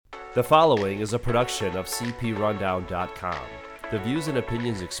The following is a production of cprundown.com. The views and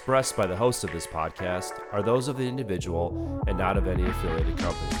opinions expressed by the host of this podcast are those of the individual and not of any affiliated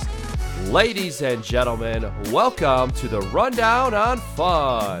companies. Ladies and gentlemen, welcome to the Rundown on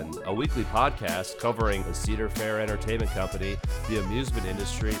Fun, a weekly podcast covering the Cedar Fair Entertainment Company, the amusement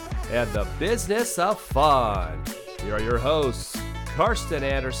industry, and the business of fun. Here are your hosts, Karsten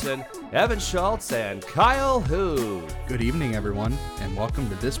Anderson, Evan Schultz, and Kyle Hu. Good evening, everyone, and welcome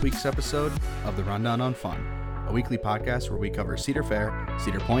to this week's episode of the Rundown on Fun, a weekly podcast where we cover Cedar Fair,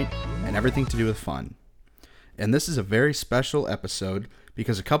 Cedar Point, and everything to do with fun. And this is a very special episode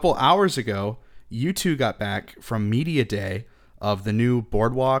because a couple hours ago, you two got back from Media Day of the new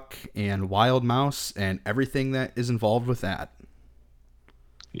Boardwalk and Wild Mouse and everything that is involved with that.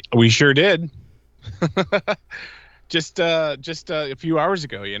 We sure did. Just a few hours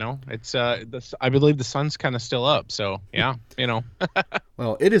ago, you know. It's I believe the sun's kind of still up, so yeah, you know.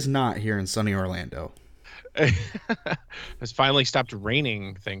 Well, it is not here in sunny Orlando. It's finally stopped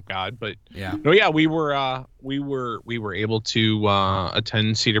raining, thank God. But yeah, no, yeah, we were able to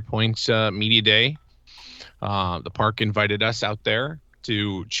attend Cedar Point's Media Day. The park invited us out there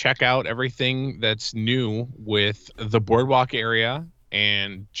to check out everything that's new with the Boardwalk area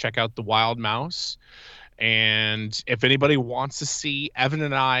and check out the Wild Mouse. And if anybody wants to see Evan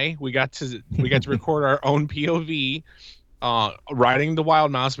and I, we got to record our own POV riding the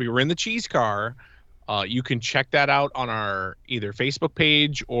Wild Mouse. We were in the cheese car. You can check that out on our either Facebook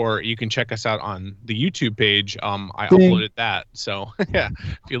page or you can check us out on the YouTube page. I uploaded that. So yeah,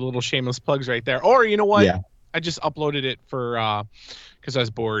 a few little shameless plugs right there. Or you know what? Yeah. I just uploaded it for because I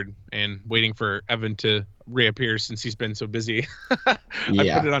was bored and waiting for Evan to reappear since he's been so busy. I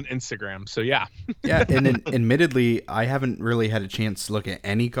put it on Instagram. So yeah. Yeah, and admittedly, I haven't really had a chance to look at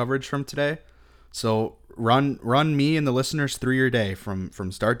any coverage from today. So run me and the listeners through your day from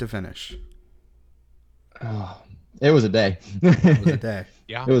start to finish. Oh, it was a day. It was a day.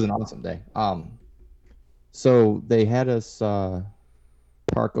 Yeah. It was an awesome day. So they had us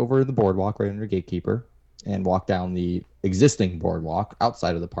park over the boardwalk right under Gatekeeper and walk down the existing boardwalk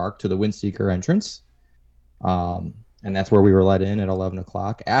outside of the park to the Windseeker entrance. And that's where we were let in at 11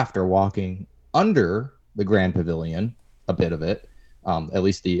 o'clock after walking under the Grand Pavilion, a bit of it, at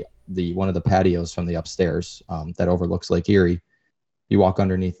least the one of the patios from the upstairs that overlooks Lake Erie. You walk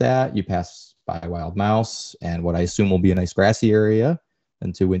underneath that, you pass by Wild Mouse and what I assume will be a nice grassy area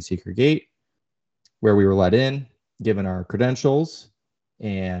into Windseeker Gate, where we were let in, given our credentials,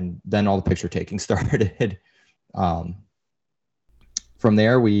 and then all the picture taking started. From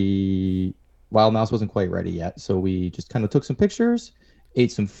there, Wild Mouse wasn't quite ready yet, so we just kind of took some pictures,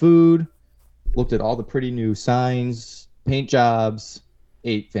 ate some food, looked at all the pretty new signs, paint jobs,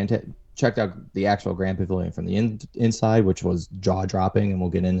 checked out the actual Grand Pavilion from the inside, which was jaw-dropping, and we'll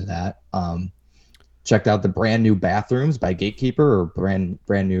get into that. Checked out the brand new bathrooms by Gatekeeper, or brand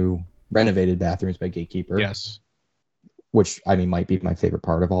new renovated bathrooms by Gatekeeper. Yes. Which, I mean, might be my favorite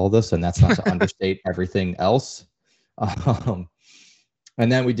part of all of this, and that's not to understate everything else.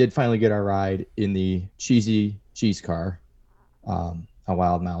 And then we did finally get our ride in the cheesy cheese car, a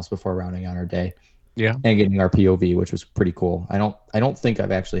Wild Mouse, before rounding out our day. Yeah. And getting our POV, which was pretty cool. I don't think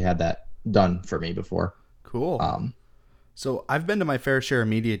I've actually had that done for me before. Cool. So I've been to my fair share of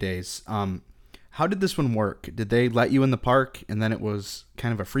media days. How did this one work? Did they let you in the park and then it was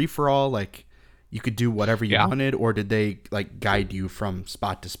kind of a free for all, like you could do whatever you wanted, or did they like guide you from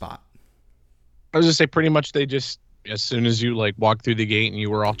spot to spot? I was gonna say pretty much they just, as soon as you like walked through the gate and you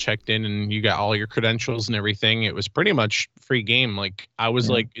were all checked in and you got all your credentials and everything, it was pretty much free game. Like I was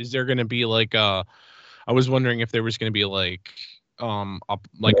like, is there gonna be like I was wondering if there was gonna be like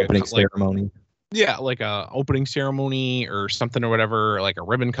like opening ceremony. Yeah, like a opening ceremony or something or whatever, like a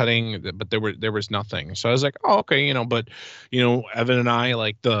ribbon cutting, but there was nothing. So I was like, oh, okay, you know, but you know, Evan and I,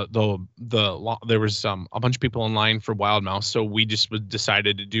 like there was a bunch of people in line for Wild Mouse, so we just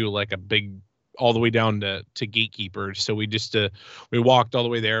decided to do like a big all the way down to Gatekeeper. So we we walked all the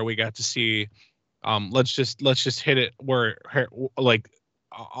way there. We got to see let's just hit it where like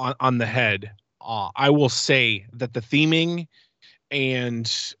on the head. I will say that the theming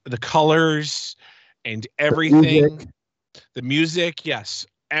and the colors and everything, the music, yes,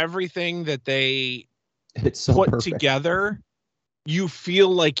 everything that they put together, you feel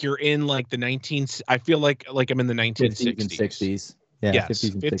like you're in like I feel like I'm in the 1960s. 50s and 60s. Yeah, yes,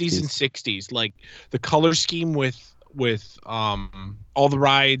 50s and 60s. Like the color scheme with all the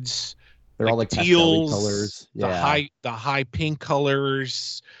rides, they're all like teals, colors. Yeah. The high pink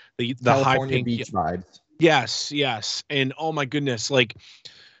colors, the California high pink beach vibes. Yes. And oh my goodness, like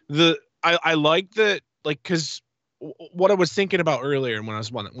I like that, like, cause what I was thinking about earlier, and when I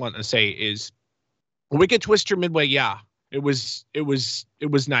was wanting to say is Wicked Twister Midway. Yeah, it was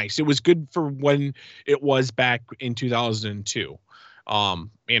nice. It was good for when it was back in 2002.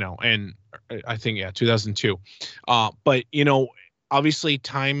 And I think 2002. But obviously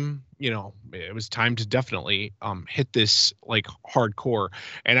time, it was time to definitely hit this like hardcore.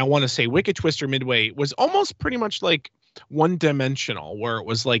 And I want to say Wicked Twister Midway was almost pretty much like one dimensional, where it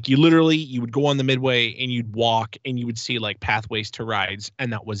was like you would go on the midway and you'd walk and you would see like pathways to rides,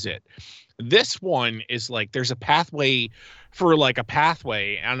 and that was it. This one is like there's a pathway for like a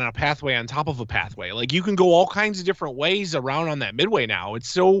pathway and a pathway on top of a pathway. Like you can go all kinds of different ways around on that midway now.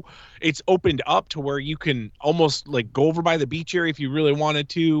 It's opened up to where you can almost like go over by the beach area if you really wanted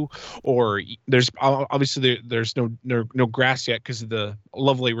to, or there's obviously there's no grass yet because of the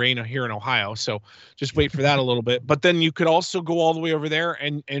lovely rain here in Ohio. So just wait for that a little bit. But then you could also go all the way over there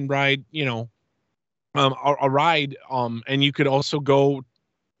and ride, a ride. And you could also go,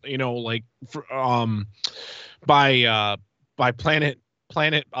 by Planet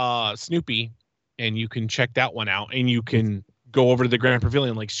Snoopy, and you can check that one out, and you can go over to the Grand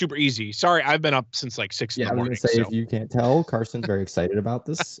Pavilion like super easy. Sorry, I've been up since like 6 in the morning. I was gonna say, if you can't tell, Carson's very excited about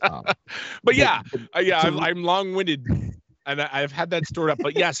this. But I'm long-winded, and I've had that stored up.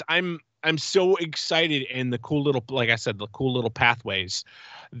 But yes, I'm so excited, and the cool little, like I said, the cool little pathways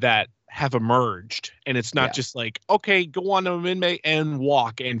that have emerged, and it's not just like, okay, go on to midway and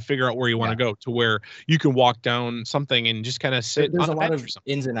walk and figure out where you want to go, to where you can walk down something and just kind of sit. There's a lot of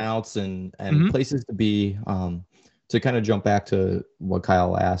ins and outs and places to be. To kind of jump back to what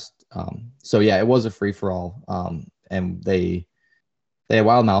Kyle asked, so it was a free for all, and they had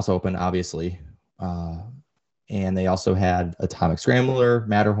Wild Mouse open, obviously, and they also had Atomic Scrambler,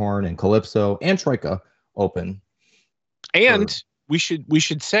 Matterhorn, and Calypso, and Troika open. And we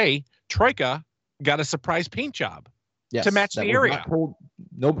should say Troika got a surprise paint job to match the area.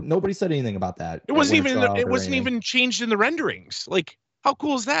 Nobody said anything about that. It wasn't even changed in the renderings. Like, how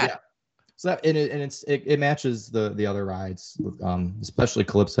cool is that? Yeah. So that it matches the other rides, especially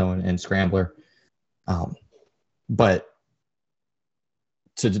Calypso and Scrambler. But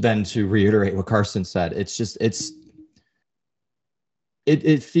to reiterate what Carson said,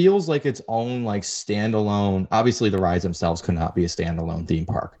 it feels like its own like standalone. Obviously, the rides themselves could not be a standalone theme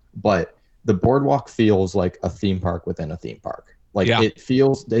park, but the Boardwalk feels like a theme park within a theme park. Like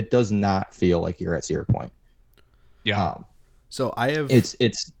it does not feel like you're at Cedar Point. Yeah. So I have. It's.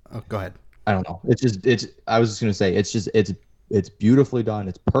 Oh, go ahead. I don't know. I was just gonna say it's beautifully done.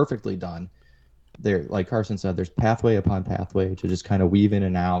 It's perfectly done. There, like Carson said, there's pathway upon pathway to just kind of weave in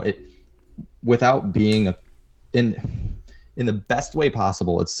and out. It without being in the best way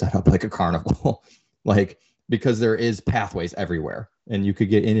possible. It's set up like a carnival, like because there is pathways everywhere, and you could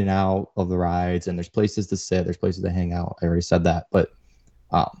get in and out of the rides, and there's places to sit, there's places to hang out. I already said that, but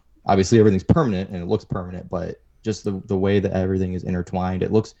obviously everything's permanent and it looks permanent, but just the way that everything is intertwined,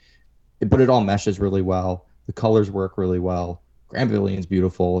 but it all meshes really well. The colors work really well. Grand Pavilion's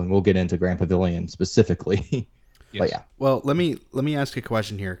beautiful, and we'll get into Grand Pavilion specifically. Yes. But yeah. Well, let me ask a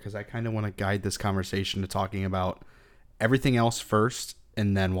question here, because I kind of want to guide this conversation to talking about everything else first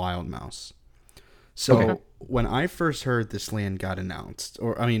and then Wild Mouse. So when I first heard this this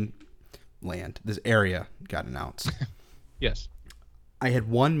area got announced. Yes. I had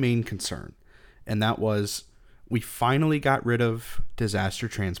one main concern, and that was we finally got rid of disaster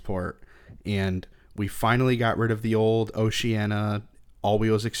transport, and we finally got rid of the old Oceana All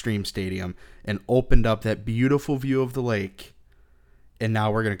Wheels Extreme Stadium and opened up that beautiful view of the lake. And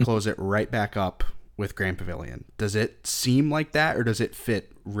now we're going to close it right back up with Grand Pavilion. Does it seem like that, or does it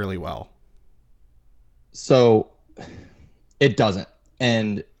fit really well? So it doesn't.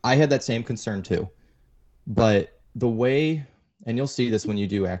 And I had that same concern too. But the way, and you'll see this when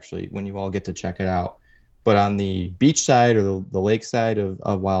you all get to check it out, but on the beach side or the lake side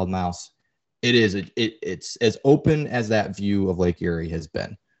of Wild Mouse, it's as open as that view of Lake Erie has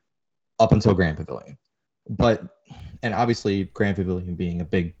been up until Grand Pavilion. And obviously Grand Pavilion being a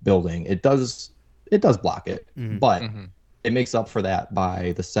big building, it does block it, but it makes up for that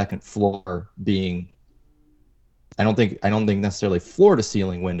by the second floor being, I don't think necessarily floor to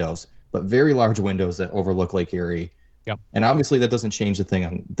ceiling windows, but very large windows that overlook Lake Erie. Yep. And obviously that doesn't change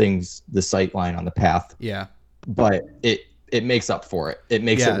the sight line on the path. Yeah. But it makes up for it. It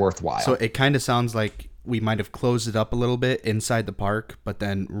makes it worthwhile. So it kind of sounds like we might have closed it up a little bit inside the park, but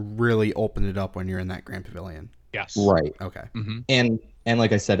then really opened it up when you're in that Grand Pavilion. Yes. Right. Okay. Mm-hmm. And And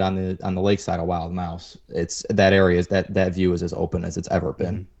like I said, on the lakeside of Wild Mouse, it's that area is that view is as open as it's ever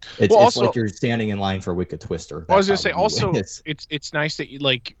been. It's Well, it's also, like you're standing in line for a Wicked Twister. I was That's gonna how say the view also is. it's nice that you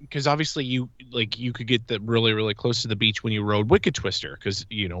like, because obviously you could get the really close to the beach when you rode Wicked Twister, because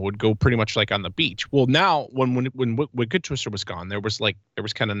it would go pretty much like on the beach. Well, now when Wicked Twister was gone, there was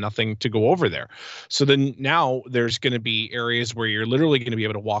kind of nothing to go over there. So then now there's going to be areas where you're literally going to be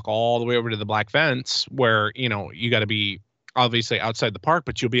able to walk all the way over to the black fence, where you got to be obviously outside the park,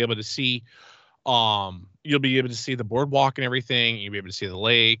 but you'll be able to see the boardwalk and everything. You'll be able to see the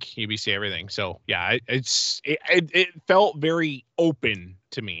lake. You'll be see everything. So yeah, it felt very open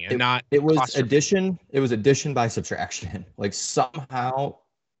to me, and not It was claustrophobic. addition. It was addition by subtraction. Like somehow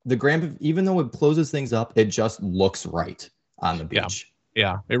the Grand, even though it closes things up, it just looks right on the Yeah. beach.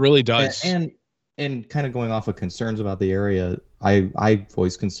 Yeah, it really does. And kind of going off of concerns about the area, I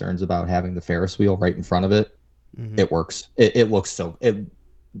voiced concerns about having the Ferris wheel right in front of it. Mhm. It works. It looks so it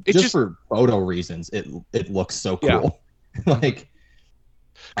It just just for photo reasons. It looks so Yeah. cool. Like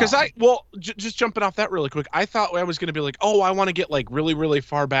because just jumping off that really quick, I thought I was going to be like, oh, I want to get like really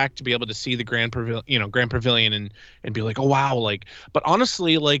far back to be able to see the Grand Pavilion, and be like, oh wow, like. But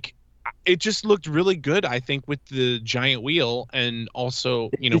honestly, like, it just looked really good, I think, with the giant wheel, and also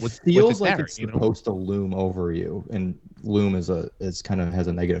it with feels it like there, it's supposed to loom over you, and loom is kind of has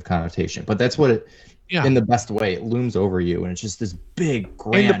a negative connotation, but that's what it. Yeah. In the best way, it looms over you, and it's just this big,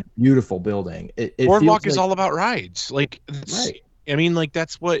 grand, beautiful building. It Boardwalk feels is like, all about rides. Like, right. I mean, like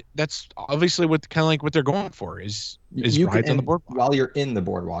that's obviously what kind of like what they're going for is You rides can, on the and boardwalk. while you're in the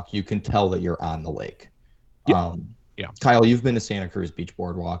boardwalk, you can tell that you're on the lake. Yeah. Yeah. Kyle, you've been to Santa Cruz Beach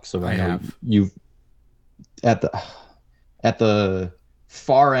Boardwalk, so I know have. you've at the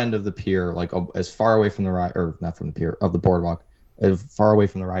far end of the pier, like as far away from the ride, or not from the pier, of the boardwalk, as far away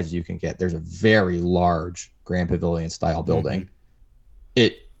from the rides as you can get. There's a very large Grand Pavilion style building.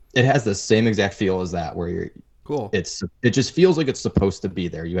 It has the same exact feel as that, where you're Cool. it just feels like it's supposed to be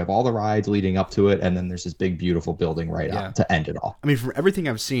there. You have all the rides leading up to it, and then there's this big beautiful building right up to end it all. I mean, from everything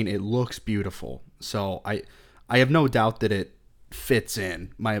I've seen, it looks beautiful. So I have no doubt that it fits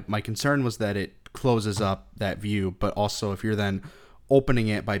in. My concern was that it closes up that view, but also if you're then opening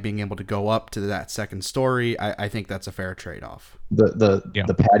it by being able to go up to that second story, I think that's a fair trade-off. The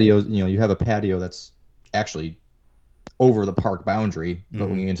patios, you have a patio that's actually over the park boundary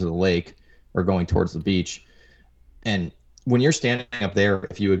going into the lake or going towards the beach. And when you're standing up there,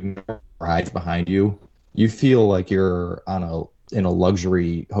 if you ignore rides behind you, you feel like you're in a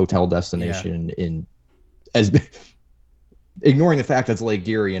luxury hotel destination ignoring the fact that it's Lake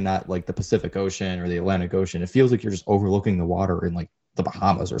Erie and not like the Pacific Ocean or the Atlantic Ocean. It feels like you're just overlooking the water in like the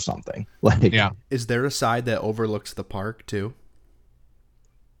Bahamas or something. Like, is there a side that overlooks the park too?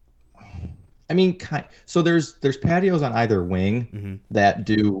 I mean, so there's patios on either wing that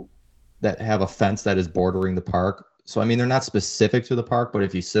have a fence that is bordering the park. So I mean, they're not specific to the park, but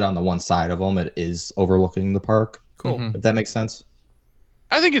if you sit on the one side of them, it is overlooking the park. Cool. If that makes sense.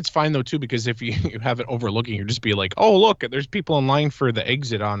 I think it's fine though too, because if you have it overlooking, you just be like, oh look, there's people in line for the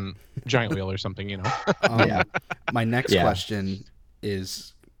exit on Giant Wheel or something, My next question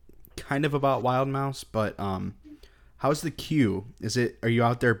is kind of about Wild Mouse, but how's the queue? Are you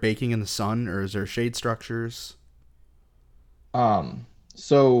out there baking in the sun, or is there shade structures?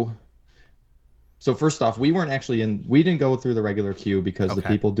 So first off, we didn't go through the regular queue because the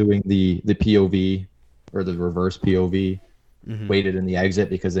people doing the POV or the reverse POV waited in the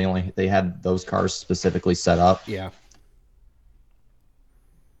exit because they had those cars specifically set up. Yeah.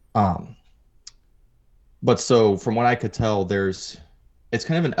 But so from what I could tell, it's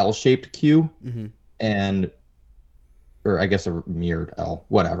kind of an L-shaped queue, or I guess a mirrored L,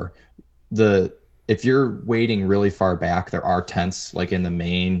 whatever. If you're waiting really far back, there are tents like in the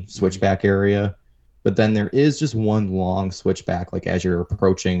main switchback area, but then there is just one long switchback, like as you're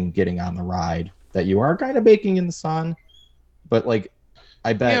approaching getting on the ride, that you are kind of baking in the sun. But like,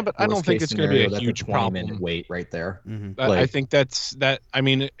 I bet. Yeah, but I don't think it's going to be a huge problem. 20-minute wait right there. I think that's. I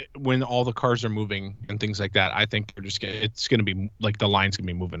mean, when all the cars are moving and things like that, I think it's going to be like the line's going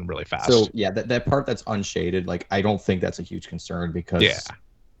to be moving really fast. So yeah, that part that's unshaded, like I don't think that's a huge concern because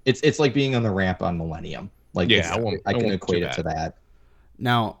it's like being on the ramp on Millennium. Like I can equate it to that.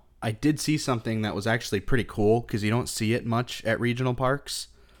 Now, I did see something that was actually pretty cool because you don't see it much at regional parks,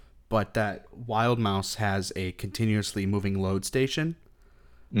 but that Wild Mouse has a continuously moving load station,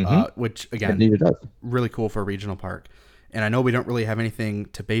 which again, really cool for a regional park. And I know we don't really have anything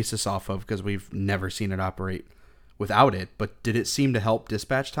to base this off of because we've never seen it operate without it, but did it seem to help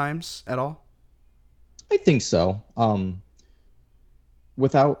dispatch times at all? I think so.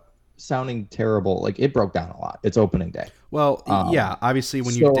 sounding terrible, like it broke down a lot. It's opening day. Well, yeah, obviously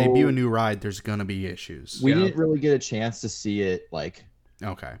when you debut a new ride, there's going to be issues. We didn't really get a chance to see it like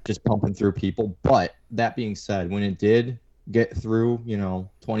just pumping through people. But that being said, when it did get through,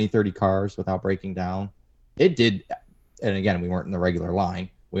 20, 30 cars without breaking down, it did. And again, we weren't in the regular line.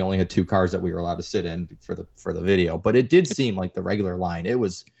 We only had 2 cars that we were allowed to sit in for the video, but it did seem like the regular line. It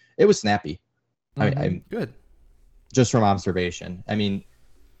was snappy. I'm good. Just from observation. I mean,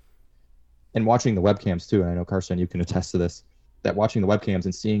 and watching the webcams too, and I know Carson, you can attest to this, that watching the webcams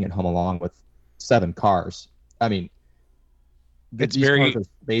and seeing it hum along with 7 cars. I mean, it's these very cars are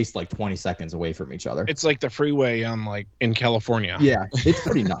spaced like 20 seconds away from each other. It's like the freeway on in California. Yeah, it's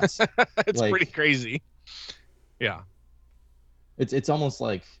pretty nuts. It's pretty crazy. Yeah. It's almost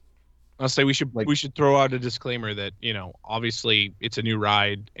like I'll say we should throw out a disclaimer that, obviously it's a new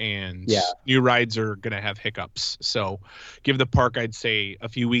ride and new rides are going to have hiccups. So give the park, I'd say, a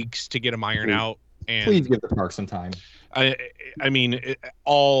few weeks to get them ironed out. And please give the park some time. I mean,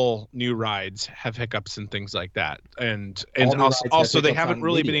 all new rides have hiccups and things like that. And also they haven't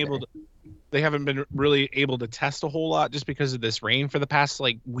really been able to. They haven't been really able to test a whole lot just because of this rain for the past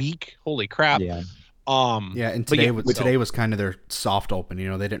week. Holy crap. Yeah. And today was kind of their soft open.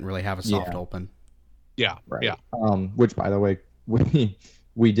 They didn't really have a soft open. Yeah. Right. Yeah. Which, by the way,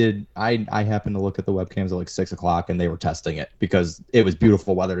 we did. I happened to look at the webcams at 6 o'clock, and they were testing it because it was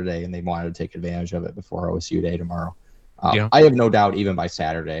beautiful weather today, and they wanted to take advantage of it before OSU Day tomorrow. I have no doubt, even by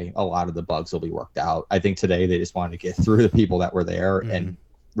Saturday, a lot of the bugs will be worked out. I think today they just wanted to get through the people that were there and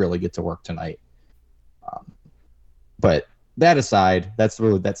really get to work tonight. But that aside, that's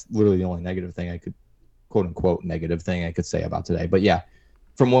literally the only negative thing I could, quote unquote, negative thing I could say about today. But yeah,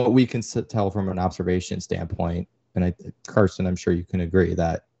 from what we can tell from an observation standpoint, and Carson, I'm sure you can agree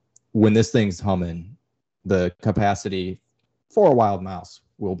that when this thing's humming, the capacity for a Wild Mouse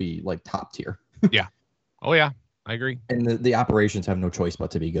will be top tier. Yeah. Oh yeah, I agree. And the operations have no choice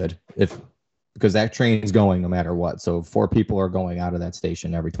but to be good because that train's going no matter what. So 4 people are going out of that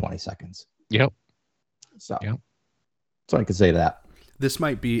station every 20 seconds. Yep. So I could say that. This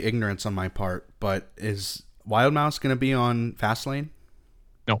might be ignorance on my part, but is Wild Mouse going to be on Fastlane?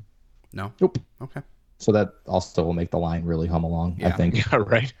 No. Nope. Okay. So that also will make the line really hum along, I think. Yeah,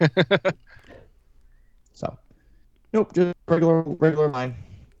 right. So, nope, just regular line.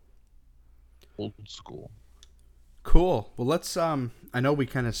 Old school. Cool. Well, let's I know we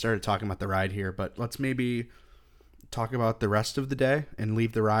kind of started talking about the ride here, but let's maybe talk about the rest of the day and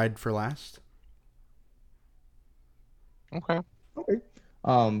leave the ride for last. Okay.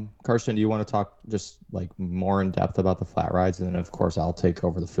 Carson, do you want to talk just more in depth about the flat rides, and then of course I'll take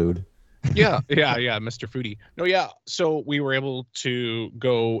over the food? yeah, Mr. Foodie. No, yeah. So we were able to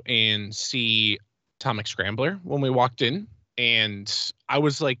go and see Atomic Scrambler when we walked in, and I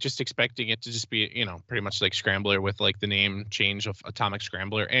was just expecting it to just be, pretty much like Scrambler with the name change of Atomic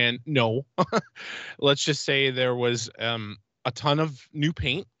Scrambler. And no, let's just say there was a ton of new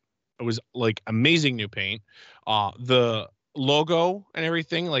paint. It was amazing new paint. The logo and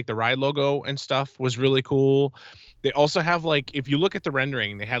everything, the ride logo and stuff, was really cool. They also have if you look at the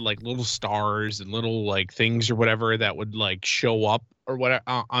rendering, they had little stars and little things or whatever that would show up or whatever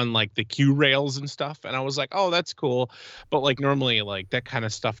on the queue rails and stuff. And I was like, oh, that's cool. But normally that kind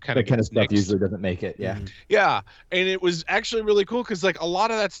of stuff usually doesn't make it. Yeah. Yeah. And it was actually really cool because a lot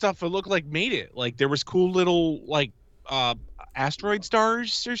of that stuff, it looked made it. There was cool little asteroid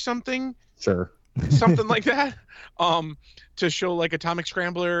stars or something. Sure. Something like that. To show Atomic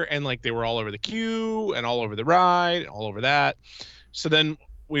Scrambler, and they were all over the queue and all over the ride, all over that. So then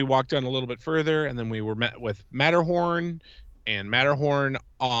we walked on a little bit further, and then we were met with Matterhorn, and Matterhorn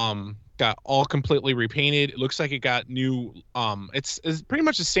got all completely repainted. It looks like it got new. It's pretty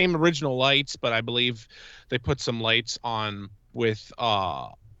much the same original lights, but I believe they put some lights on with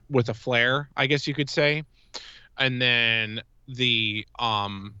a flare, I guess you could say. And then they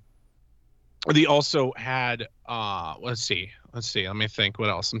also had let's see, let me think what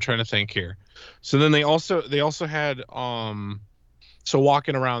else. I'm trying to think here. So then they also had so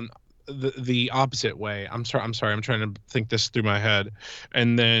walking around the opposite way. I'm sorry, I'm trying to think this through my head.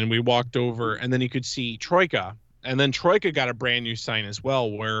 And then we walked over, and then you could see Troika, and then Troika got a brand new sign as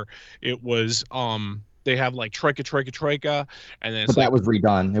well, where it was they have Troika, and then that was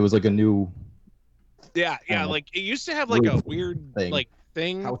redone. It was a new yeah, it used to have a weird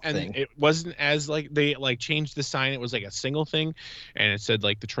thing, and it wasn't as they changed the sign. It was a single thing, and it said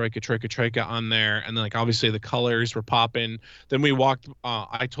the Troika on there, and then obviously the colors were popping. Then we walked.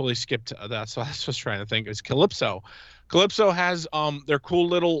 I totally skipped that, so that's what I was trying to think. It was Calypso. Calypso has their cool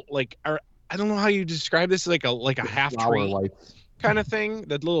little I don't know how you describe this, a half tree. kind of thing,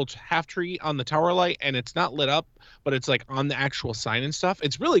 that little half tree on the tower light, and it's not lit up, but it's like on the actual sign and stuff.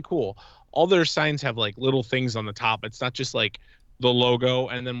 It's really cool. All their signs have like little things on the top. It's not just like the logo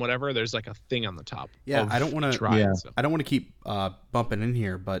and then whatever. There's like a thing on the top. Yeah, of I don't want each to. ride, Yeah. so. I don't want to keep bumping in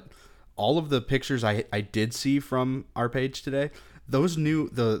here, but all of the pictures I did see from our page today, those new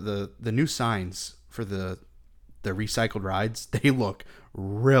the new signs for the recycled rides, they look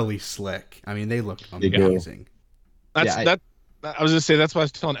really slick. I mean, they look They do. amazing. That's Yeah, that. I was gonna say that's what I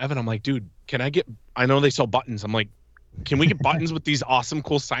was telling Evan. I'm like, dude, can I get? I know they sell buttons. I'm like, can we get buttons with these awesome,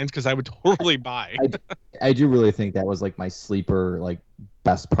 cool signs? Because I would totally buy. I do really think that was like my sleeper, like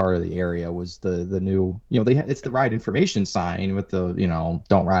best part of the area was the new, it's the ride information sign with the,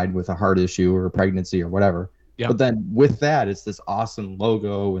 don't ride with a heart issue or pregnancy or whatever. Yeah. But then with that, it's this awesome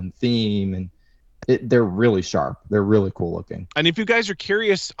logo and theme, and they're really sharp. They're really cool looking. And if you guys are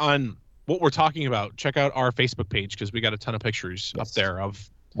curious on what we're talking about, check out our Facebook page because we got a ton of pictures up there of.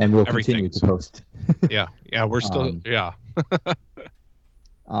 And we'll everything. continue to post. Yeah, we're still but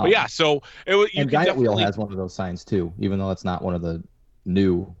Um, yeah. So you and can Giant Wheel definitely has one of those signs too, even though it's not one of the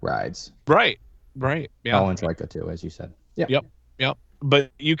new rides. right. Yeah. Oh, and Troika too, as you said. Yeah. Yep.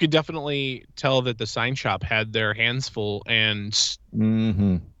 But you could definitely tell that the sign shop had their hands full, and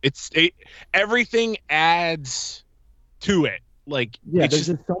Mm-hmm. everything adds to it. Like Yeah, it's there's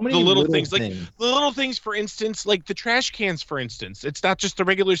just so many the little things. things, like the little things. For instance, like the trash cans. For instance, it's not just the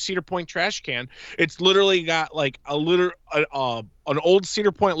regular Cedar Point trash can. It's literally got like an old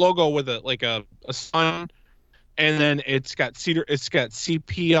Cedar Point logo with a sun, and then it's got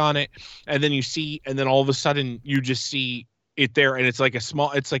CP on it, and then all of a sudden you just see it there, and it's like a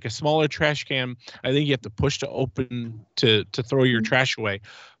smaller trash can. I think you have to push to open to throw your trash away,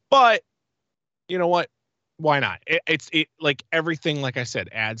 but you know what? Why not? It's like everything, like I said,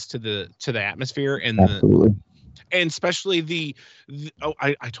 adds to the atmosphere, and Absolutely. and especially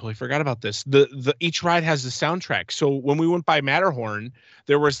I totally forgot about this. Each ride has the soundtrack. So when we went by Matterhorn,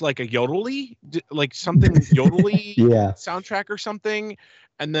 there was like a yodely, like something yodely Yeah. soundtrack or something,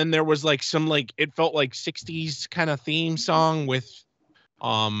 and then there was like some it felt like 60s kind of theme song with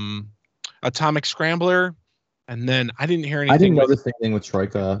Atomic Scrambler, and then I didn't hear anything. I didn't notice anything with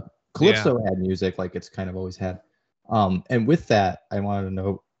Troika. Calypso had music like it's kind of always had. And with that, I wanted to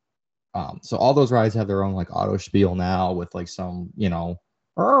note, so all those rides have their own like auto spiel now with like some,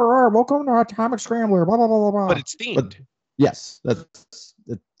 welcome to Atomic Scrambler, blah, blah, blah, blah, blah. But it's themed. But yes, that's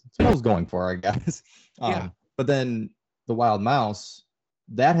what I was going for, I guess. Yeah. But then the Wild Mouse,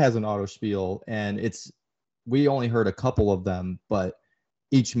 that has an auto spiel, and we only heard a couple of them, but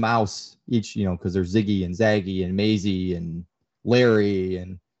each mouse, because there's Ziggy and Zaggy and Maisie and Larry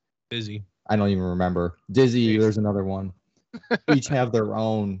and Busy. I don't even remember. Dizzy, there's another one. Each have their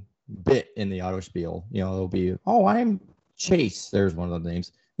own bit in the auto spiel. It'll be, oh, I'm Chase. There's one of the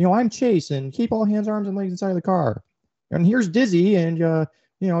names. I'm Chase, and keep all hands, arms, and legs inside of the car. And here's Dizzy, and you're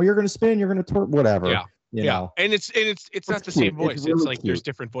gonna spin, you're gonna twerk, whatever. Yeah. Yeah. And it's not the cute. same voice. It's really like cute. there's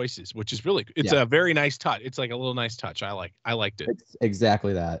different voices, which is really a very nice touch. It's like a little nice touch. I liked it. It's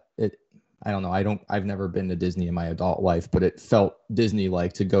exactly that. I don't know. I've never been to Disney in my adult life, but it felt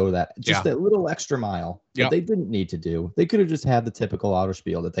Disney-like to go that that little extra mile that they didn't need to do. They could have just had the typical auto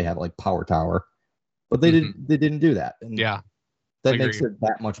spiel that they have like Power Tower, but they didn't. They didn't do that. And that makes it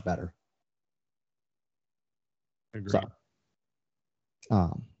that much better. Agreed.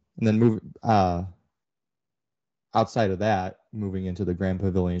 So, and then outside of that, moving into the Grand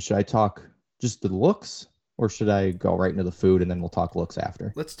Pavilion, should I talk just the looks? Or should I go right into the food and then we'll talk looks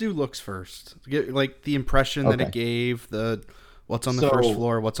after? Let's do looks first. Get like the impression that it gave, what's on the first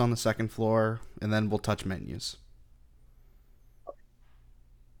floor, what's on the second floor, and then we'll touch menus.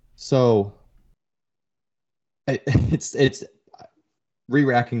 So it's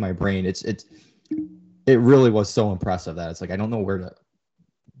re-racking my brain. It really was so impressive that it's like I don't know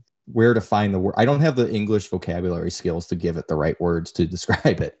where to find the word. I don't have the English vocabulary skills to give it the right words to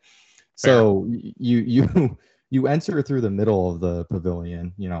describe it. So you enter through the middle of the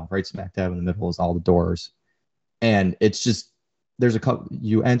pavilion, right smack dab in the middle is all the doors. And it's just,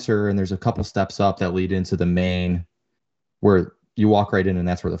 you enter and there's a couple steps up that lead into the main, where you walk right in, and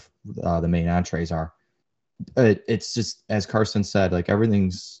that's where the main entrees are. It's just, as Carson said, like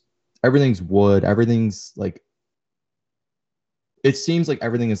everything's wood, everything's like, it seems like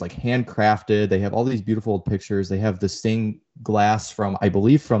everything is like handcrafted. They have all these beautiful pictures. They have the stained glass from, I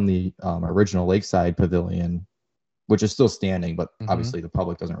believe, from the original Lakeside Pavilion, which is still standing, but obviously the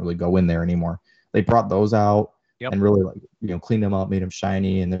public doesn't really go in there anymore. They brought those out and really cleaned them up, made them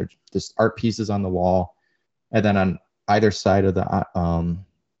shiny, and they're just art pieces on the wall. And then on either side of the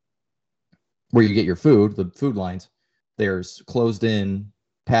where you get your food, the food lines, There's closed in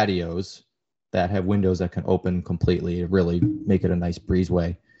patios that have windows that can open completely to really make it a nice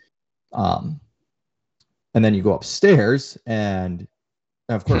breezeway. And then you go upstairs, and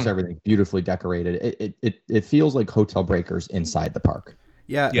of course everything's beautifully decorated. It feels like Hotel Breakers inside the park.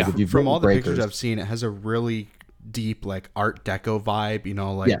 Yeah, Yeah. If you've from been to all the pictures Breakers- I've seen, it has a really deep like Art Deco vibe. You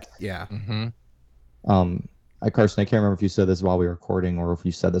know, like Yes. yeah, Mm-hmm. Carson, I can't remember if you said this while we were recording or if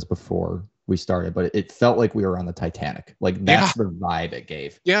you said this before we started, but it felt like we were on the Titanic. Like that's the vibe it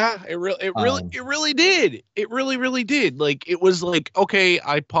gave. Yeah, it really did. It really did. Like it was like, okay,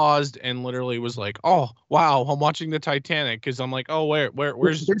 I paused and literally was like, oh wow, I'm watching the Titanic, because I'm like, oh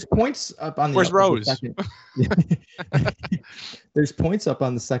where's There's points up on the where's up of the Rose? second- There's points up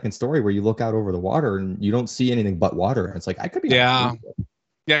on the second story where you look out over the water and you don't see anything but water, and it's like I could be on Yeah. a cruise ship.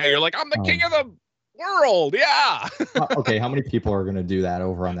 Yeah, you're like, I'm the king of the world. Yeah. Okay, how many people are going to do that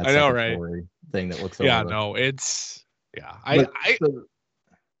over on that I know, second right? story thing that looks Yeah, over? no, it's But I so,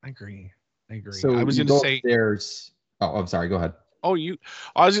 agree. I agree. so I was you gonna go say, upstairs. Oh, I'm sorry. Go ahead. oh,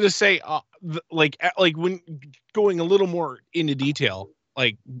 I was gonna say, like when going a little more into detail,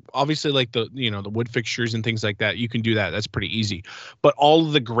 like obviously like the the wood fixtures and things like that, you can do that. That's pretty easy. But all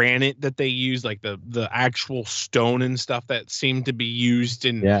of the granite that they use, like the actual stone and stuff that seemed to be used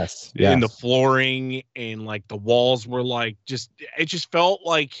in Yes. the flooring, and like the walls were like it just felt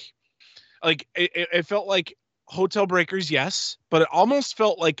like it felt like Hotel Breakers, yes, but it almost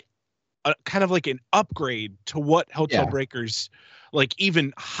felt like a kind of like an upgrade to what Hotel Breakers, like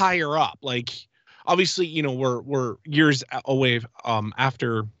even higher up. Like obviously, we're years away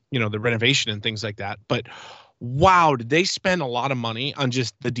after the renovation and things like that, but wow, did they spend a lot of money on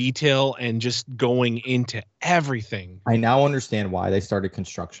just the detail and just going into everything. I now understand why they started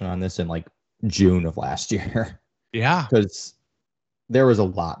construction on this in like June of last year. Yeah. Because there was a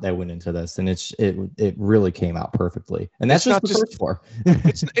lot that went into this, and it really came out perfectly. And that's just the first floor.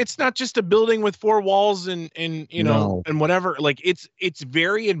 it's not just a building with four walls and No. and whatever. Like it's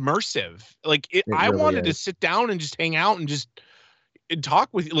very immersive. Like I really wanted to is. sit down and just hang out and just talk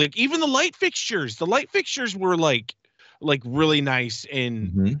with, like, even the light fixtures. The light fixtures were like really nice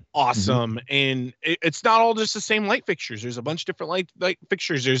and awesome. And it's not all just the same light fixtures. There's a bunch of different light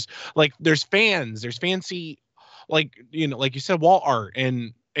fixtures. There's fans. There's fancy, like like you said, wall art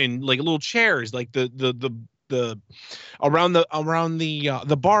and like little chairs, like the around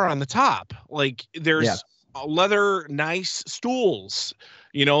the bar on the top. Like there's leather nice stools,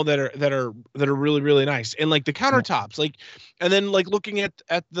 that are really really nice, and like the countertops, like, and then like looking at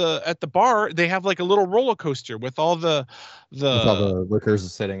the bar, they have like a little roller coaster with all the With all the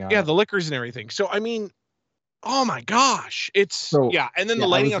liquors sitting on. yeah, the liquors and everything. So I mean, oh my gosh, it's and then the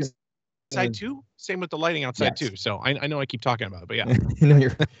lighting outside too. Same with the lighting outside too. So I know I keep talking about it, but yeah.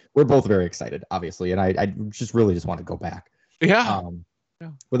 We're both very excited, obviously, and I just want to go back. Yeah.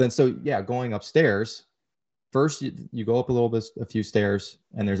 But then going upstairs, first you go up a few stairs,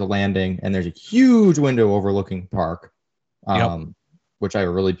 and there's a landing, and there's a huge window overlooking the park, which I have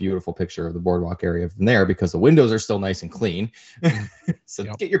a really beautiful picture of the boardwalk area from there, because the windows are still nice and clean. So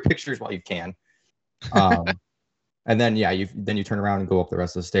get your pictures while you can. And then you turn around and go up the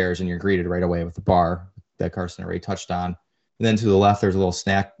rest of the stairs, and you're greeted right away with the bar that Carson already touched on. And then to the left, there's a little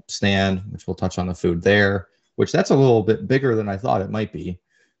snack stand, which we'll touch on the food there, which that's a little bit bigger than I thought it might be.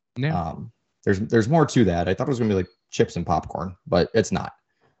 Yeah. There's more to that. I thought it was gonna be like chips and popcorn, but it's not.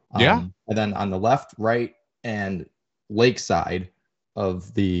 And then on the left, right, and lakeside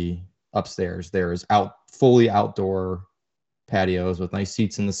of the upstairs, there's fully outdoor patios with nice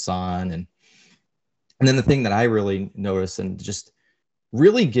seats in the sun. And then the thing that I really noticed and just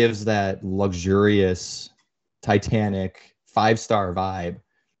really gives that luxurious Titanic 5-star vibe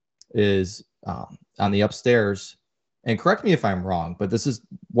is on the upstairs. And correct me if I'm wrong, but this is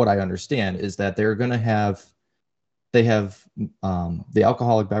what I understand, is that they have the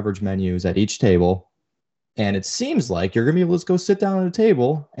alcoholic beverage menus at each table. And it seems like you're going to be able to go sit down at a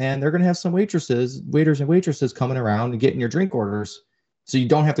table, and they're going to have some waiters and waitresses coming around and getting your drink orders. So you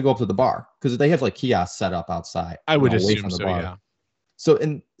don't have to go up to the bar, because they have like kiosks set up outside. I would away assume from the so, bar. yeah. So,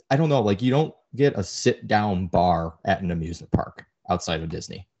 and I don't know, like you don't get a sit down bar at an amusement park outside of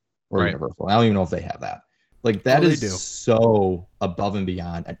Disney or Universal. I don't even know if they have that. Like that is so above and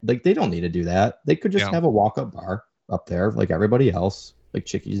beyond. Like they don't need to do that. They could just have a walk up bar up there like everybody else, like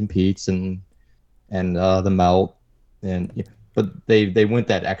Chickies and Pete's and the Melt, but they went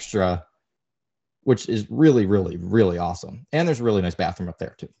that extra, which is really, really, really awesome. And there's a really nice bathroom up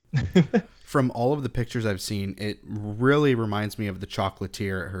there too. From all of the pictures I've seen, it really reminds me of the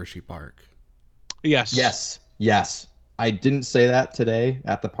Chocolatier at Hershey Park. Yes. I didn't say that today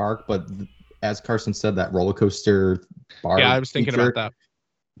at the park, but as Carson said, that roller coaster bar. Yeah, I was thinking feature, about that.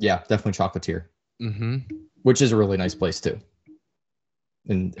 Yeah, definitely Chocolatier, Mm-hmm. which is a really nice place too.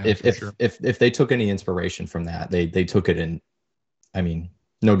 And Yeah, for sure. if they took any inspiration from that, they took it in. I mean,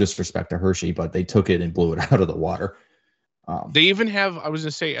 no disrespect to Hershey, but they took it and blew it out of the water. They even have, I was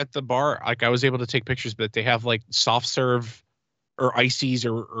gonna say, at the bar, like I was able to take pictures, but they have like soft serve or ices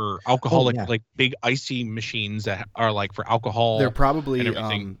or alcoholic, like big icy machines that are like for alcohol. They're probably and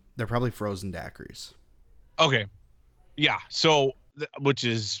everything. Frozen daiquiris. Okay. Yeah. So, which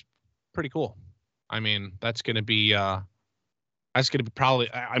is pretty cool. I mean, that's gonna be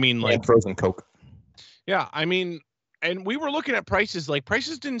probably. I mean, like frozen Coke. Yeah, I mean, and we were looking at prices. Like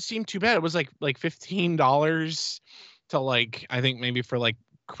prices didn't seem too bad. It was like $15 to like, I think maybe for like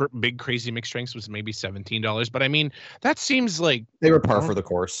big crazy mixed drinks was maybe $17. But I mean, that seems like they were par for the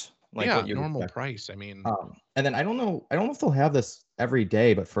course. Like yeah, what you normal expect. price. I mean, and then I don't know if they'll have this every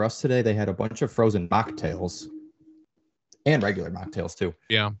day, but for us today, they had a bunch of frozen mocktails and regular mocktails too.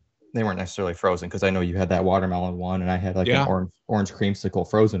 Yeah, they weren't necessarily frozen because I know you had that watermelon one, and I had like an orange creamsicle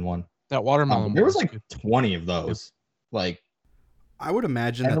frozen one. That watermelon. There was like 20 of those. Yep. Like, I would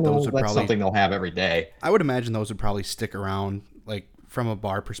imagine that those would probably something they'll have every day. I would imagine those would probably stick around. Like from a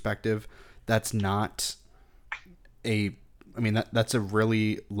bar perspective, that's not a. I mean that's a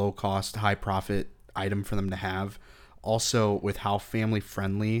really low cost, high profit item for them to have. Also, with how family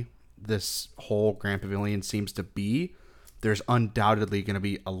friendly this whole Grand Pavilion seems to be, there's undoubtedly going to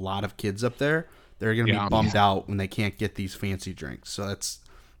be a lot of kids up there. They're going to be bummed out when they can't get these fancy drinks. So that's.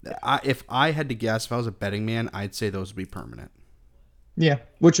 If I had to guess, if I was a betting man, I'd say those would be permanent. Yeah,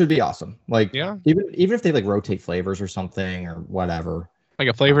 which would be awesome. Like, yeah, even if they like rotate flavors or something or whatever, like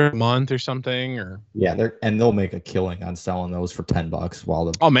a flavor a month or something, or they'll make a killing on selling those for $10 while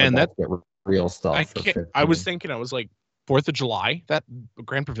the that get real stuff. I was thinking, I was like 4th of July, that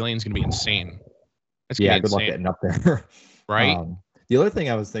Grand Pavilion is going to be insane. It's good luck getting up there, right? The other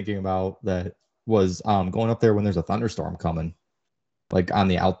thing I was thinking about that was going up there when there's a thunderstorm coming. Like on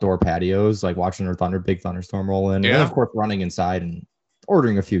the outdoor patios, like watching a big thunderstorm roll in, and then of course running inside and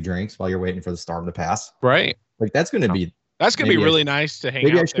ordering a few drinks while you're waiting for the storm to pass. Right. Like that's going to be really nice to hang out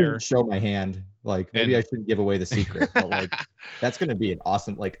there. Maybe I shouldn't show my hand. Like maybe I shouldn't give away the secret. But like that's going to be an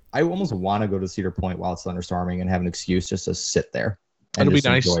awesome. Like I almost want to go to Cedar Point while it's thunderstorming and have an excuse just to sit there. And it'll be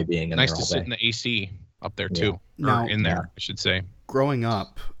nice. Enjoy being in nice there to all sit day. in the AC up there too. Now, or in there, I should say. Growing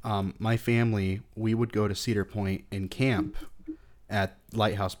up, my family, we would go to Cedar Point and camp at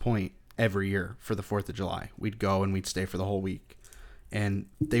Lighthouse Point every year for the 4th of July. We'd go and we'd stay for the whole week. And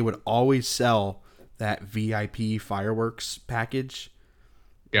they would always sell that VIP fireworks package.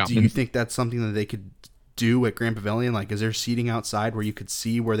 Yeah. Do you think that's something that they could do at Grand Pavilion? Like, is there seating outside where you could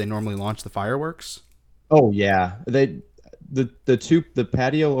see where they normally launch the fireworks? Oh yeah. The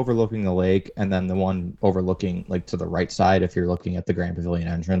patio overlooking the lake and then the one overlooking like to the right side if you're looking at the Grand Pavilion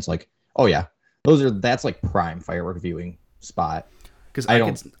entrance, like, oh yeah. That's like prime firework viewing spot. Because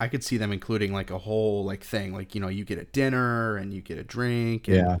I could see them including like a whole like thing, like, you know, you get a dinner and you get a drink,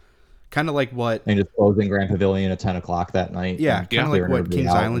 and kind of like what and just closing Grand Pavilion at 10 o'clock that night. Yeah, kind of like what Kings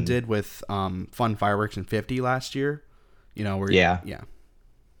Island did with Fun Fireworks in 50 last year. You know, where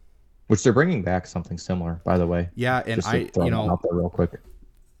which they're bringing back something similar, by the way. Yeah, and out there real quick.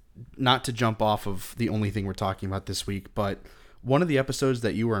 Not to jump off of the only thing we're talking about this week, but one of the episodes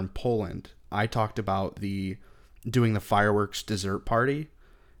that you were in Poland, I talked about doing the fireworks dessert party,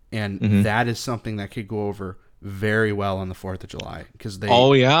 and that is something that could go over very well on the 4th of July because they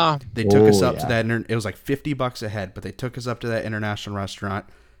took us up to that. It was like $50 a head, but they took us up to that international restaurant,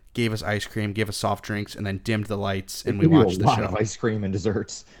 gave us ice cream, gave us soft drinks, and then dimmed the lights, and we watched the show. A lot of ice cream and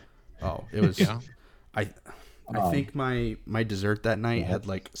desserts. Oh, it was. I think my dessert that night had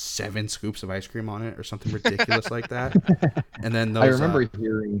like 7 scoops of ice cream on it or something ridiculous like that. And then those, I remember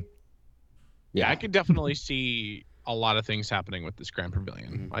hearing. Yeah, I could definitely see a lot of things happening with this Grand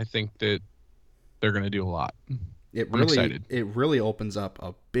Pavilion. I think that they're going to do a lot. I'm excited. It really opens up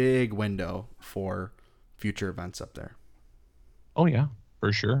a big window for future events up there. Oh yeah,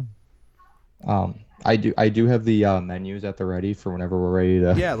 for sure. I do have the menus at the ready for whenever we're ready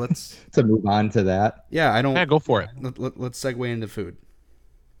to let's to move on to that. Go for it. Let's segue into food.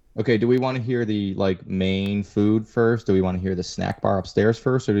 Okay, do we want to hear the like main food first? Do we want to hear the snack bar upstairs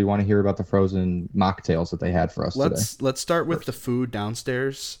first, or do we want to hear about the frozen mocktails that they had for us today? Let's start with the food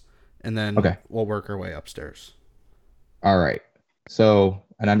downstairs, and then we'll work our way upstairs. All right. So,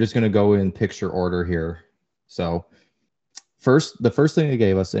 and I'm just going to go in picture order here. So, the first thing they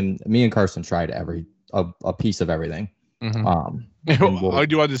gave us, and me and Carson tried a piece of everything. I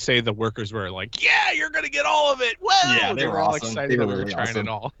do want to say the workers were like, "Yeah, you're gonna get all of it!" Whoa! Yeah, they were all awesome. excited They that were we were really trying awesome. it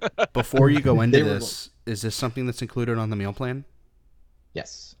all. Before you go into They were- this, is this something that's included on the meal plan?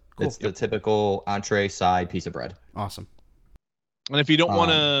 Yes. Cool. It's the typical entree side piece of bread. Awesome. And if you don't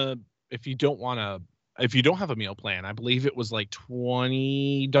want to, if you don't have a meal plan, I believe it was like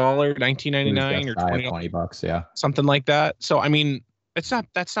 $20, $19.99 or $20, yeah. something like that. So I mean, that's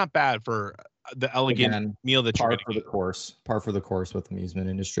not bad for the elegant Again, meal that you're par going for to the course. Par for the course with the amusement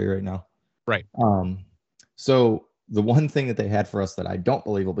industry right now. Right. So the one thing that they had for us that I don't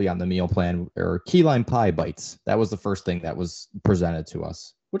believe will be on the meal plan are key lime pie bites. That was the first thing that was presented to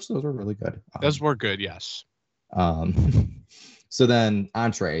us, which those were really good. Those were good, yes. So then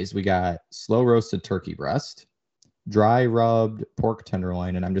entrees, we got slow roasted turkey breast, dry rubbed pork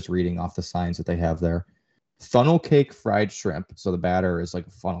tenderloin, and I'm just reading off the signs that they have there. Funnel cake fried shrimp. So the batter is like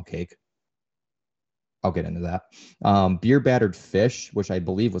a funnel cake. I'll get into that. Beer battered fish, which I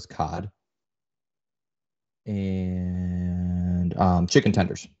believe was cod. And chicken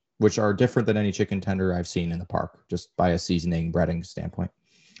tenders, which are different than any chicken tender I've seen in the park, just by a seasoning breading standpoint.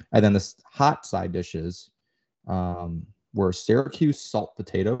 And then the hot side dishes were Syracuse salt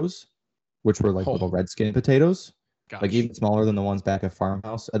potatoes, which were like little red skin potatoes, like even smaller than the ones back at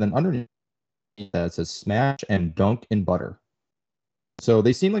Farmhouse. And then underneath that it says smash and dunk in butter. So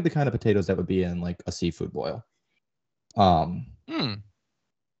they seem like the kind of potatoes that would be in like a seafood boil. And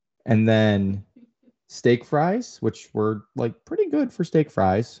then steak fries, which were like pretty good for steak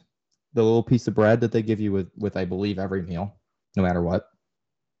fries. The little piece of bread that they give you with I believe every meal, no matter what.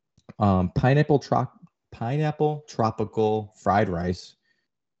 Pineapple tropical fried rice.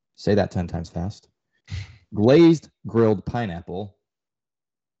 Say that 10 times fast. Glazed grilled pineapple.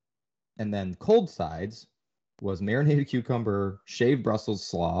 And then cold sides was marinated cucumber, shaved Brussels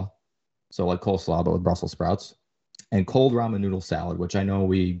slaw. So like coleslaw, but with Brussels sprouts. And cold ramen noodle salad, which I know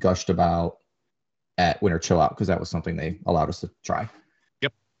we gushed about at Winter Chill Out because that was something they allowed us to try.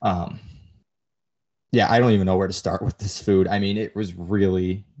 Yep. Yeah, I don't even know where to start with this food. I mean, it was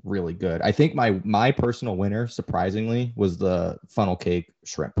really, really good. I think my personal winner, surprisingly, was the funnel cake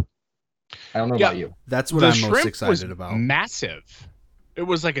shrimp. I don't know about you. That's what The I'm shrimp most was excited about. massive. It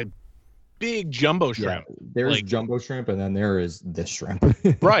was like a big jumbo shrimp. Yeah, there's like, jumbo shrimp, and then there is this shrimp.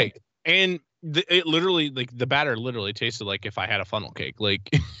 right. And it literally, like, the batter literally tasted like if I had a funnel cake. Like,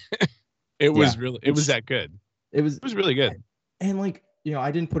 it was it was that good. It was really good. And like, you know,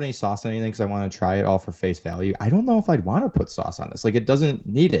 I didn't put any sauce on anything because I want to try it all for face value. I don't know if I'd want to put sauce on this. Like, it doesn't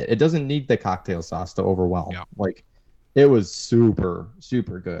need it. It doesn't need the cocktail sauce to overwhelm. Yeah. Like, it was super,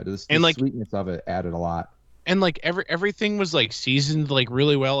 super good. The like, sweetness of it added a lot. And like everything was like seasoned like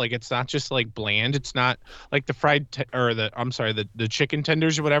really well. Like it's not just like bland. It's not like the the chicken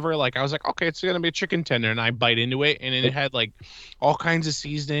tenders or whatever. Like I was like, okay, it's gonna be a chicken tender, and I bite into it, and it had like all kinds of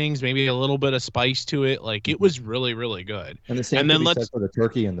seasonings, maybe a little bit of spice to it. Like it was really, really good. And the same thing said for the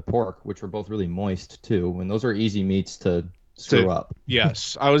turkey and the pork, which were both really moist too. And those are easy meats to screw up.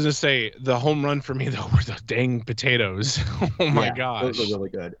 Yes, I was gonna say the home run for me though were the dang potatoes. Oh my gosh, those were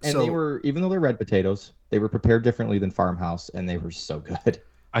really good. And they were, even though they're red potatoes, they were prepared differently than Farmhouse, and they were so good.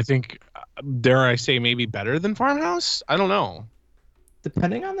 I think, dare I say, maybe better than Farmhouse? I don't know.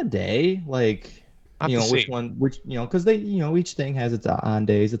 Depending on the day, like because they, each thing has its on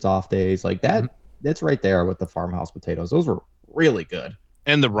days, its off days, like that. Mm-hmm. That's right there with the Farmhouse potatoes. Those were really good.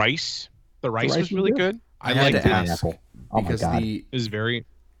 And the rice was really good. I had to ask pineapple. Oh my God. It was very.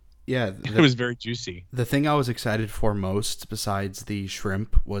 Yeah, it was very juicy. The thing I was excited for most, besides the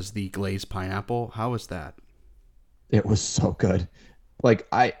shrimp, was the glazed pineapple. How was that? It was so good. Like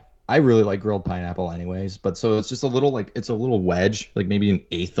I really like grilled pineapple, anyways. But so it's just a little it's a little wedge, like maybe an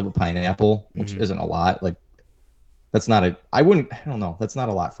eighth of a pineapple, which isn't a lot. Like that's not that's not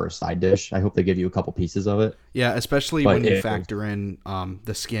a lot for a side dish. I hope they give you a couple pieces of it. Yeah, especially when you factor in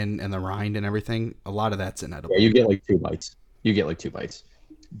the skin and the rind and everything. A lot of that's inedible. Yeah, you get like 2 bites.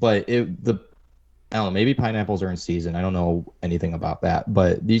 But I don't know, maybe pineapples are in season. I don't know anything about that,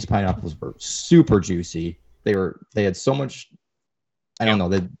 but these pineapples were super juicy. They had so much, I don't know,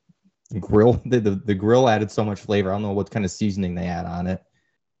 the grill added so much flavor. I don't know what kind of seasoning they had on it.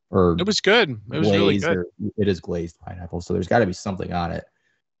 Or it was good. It was really good. It is glazed pineapple, so there's got to be something on it.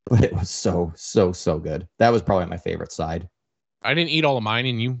 But it was so good. That was probably my favorite side. I didn't eat all of mine,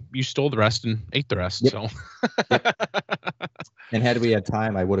 and you stole the rest and ate the rest. Yep. So, and had we had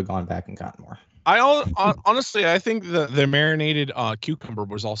time, I would have gone back and gotten more. Honestly, I think the marinated cucumber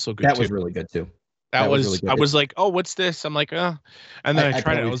was also good. That was really good too. That was really good. I was like, oh, what's this? I'm like, and then I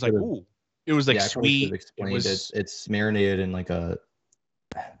tried it. I was like, ooh, it was like sweet. It's marinated in like a,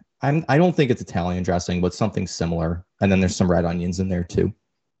 I don't think it's Italian dressing, but something similar. And then there's some red onions in there too,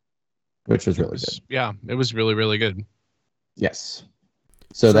 which was really good. Yeah, it was really, really good. Yes.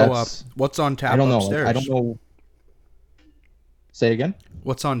 So that's what's on tap I don't know. upstairs? I don't know. Say again?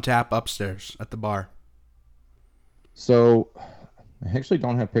 What's on tap upstairs at the bar? So I actually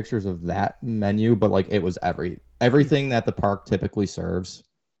don't have pictures of that menu, but like it was everything that the park typically serves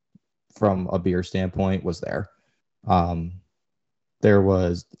from a beer standpoint was there. There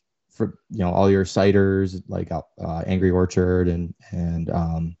was for all your ciders like Angry Orchard and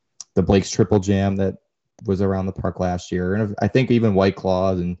the Blake's Triple Jam that was around the park last year, and I think even White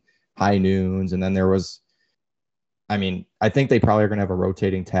Claws and High Noons, and then there was, I think they probably are gonna have a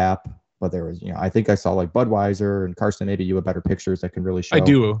rotating tap, but there was I think I saw like Budweiser and Carson. Maybe you have better pictures that can really show. I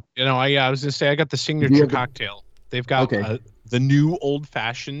do. I was gonna say I got the signature cocktail. They've got the new old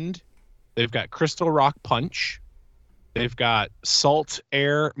fashioned. They've got Crystal Rock Punch. They've got Salt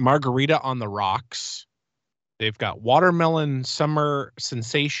Air Margarita on the Rocks. They've got Watermelon Summer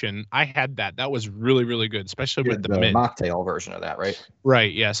Sensation. I had that. That was really, really good, especially with the mint. Mocktail version of that, right?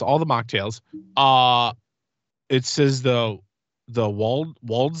 Right. Yes. All the mocktails. It says the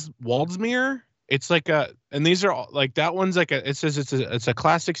Waldsmere. It's like and these are like that one's like it says it's a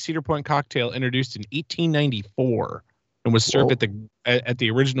classic Cedar Point cocktail introduced in 1894 and was served at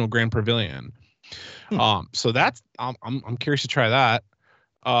the original Grand Pavilion. So that's I'm curious to try that.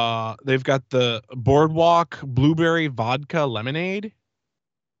 They've got the Boardwalk Blueberry Vodka Lemonade.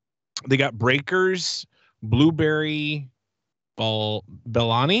 They got Breakers Blueberry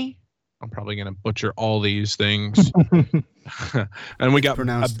Bellani. I'm probably gonna butcher all these things. And we got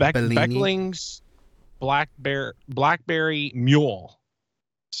Beckling's Blackberry Mule.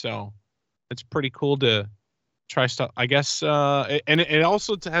 So it's pretty cool to try stuff, I guess. And it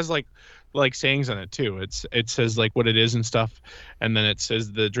also has like sayings on it too. It says like what it is and stuff, and then it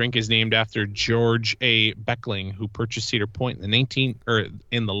says the drink is named after George A. Beckling, who purchased Cedar Point in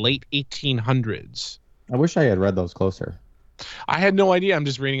the late 1800s. I wish I had read those closer. I had no idea. I'm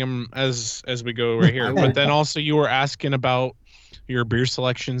just reading them as we go right here. But then also you were asking about your beer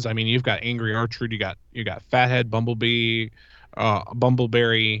selections. You've got Angry Orchard, you got Fathead, Bumblebee,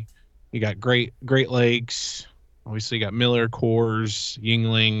 Bumbleberry, you got Great Lakes. Obviously, you got Miller, Coors,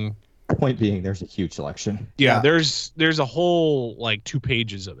 Yingling. Point being, there's a huge selection. Yeah, there's a whole like 2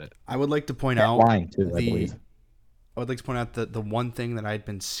 pages of it. I would like to point out wine too, I believe. I would like to point out that the one thing that I'd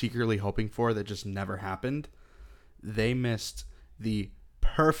been secretly hoping for that just never happened. They missed the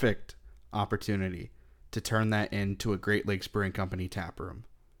perfect opportunity to turn that into a Great Lakes Brewing Company tap room.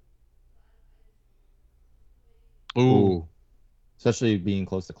 Ooh. Especially being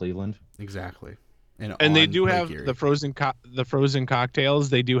close to Cleveland. Exactly. And they do have the frozen cocktails.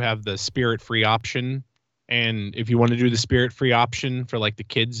 They do have the spirit-free option. And if you want to do the spirit-free option for like the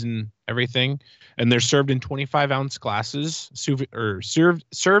kids and everything, and they're served in 25-ounce glasses, served in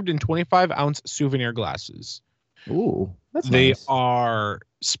 25-ounce souvenir glasses. Ooh, that's they nice. are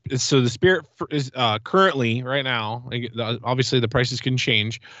so the spirit is currently right now. Obviously, the prices can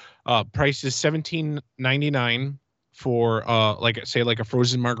change. Price is $17.99 for like a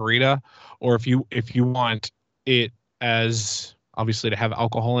frozen margarita, or if you want it as obviously to have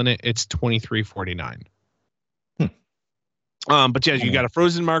alcohol in it, it's $23.49. But yeah, you got a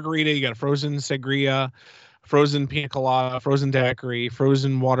frozen margarita, you got a frozen sangria, frozen pina colada, frozen daiquiri,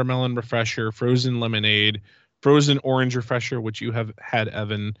 frozen watermelon refresher, frozen lemonade, frozen orange refresher, which you have had,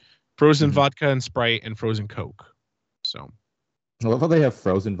 Evan, frozen vodka and Sprite, and frozen Coke. So I love how they have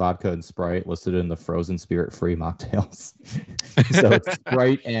frozen vodka and Sprite listed in the frozen spirit-free mocktails. So it's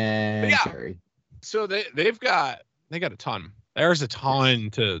Sprite and cherry. So they got a ton. There's a ton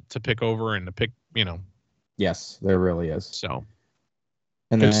to pick over and to pick, Yes, there really is. So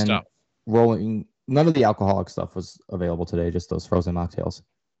and good then stuff. None of the alcoholic stuff was available today, just those frozen mocktails.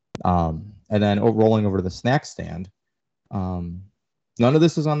 And then rolling over to the snack stand. None of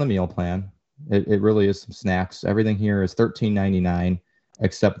this is on the meal plan. It really is some snacks. Everything here is $13.99,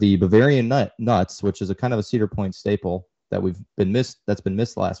 except the Bavarian nuts, which is a kind of a Cedar Point staple that's been missed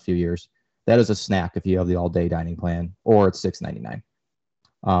the last few years. That is a snack if you have the all-day dining plan, or it's $6.99.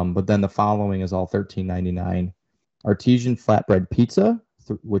 But then the following is all $13.99. Artesian flatbread pizza,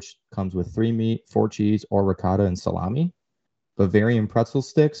 which comes with 3 meat, 4 cheese, or ricotta and salami. Bavarian pretzel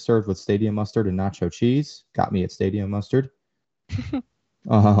sticks served with stadium mustard and nacho cheese. Got me at stadium mustard.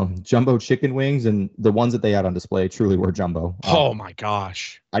 Jumbo chicken wings, and the ones that they had on display truly were jumbo. Oh my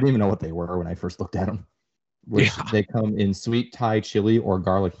gosh. I didn't even know what they were when I first looked at them. They come in sweet Thai chili or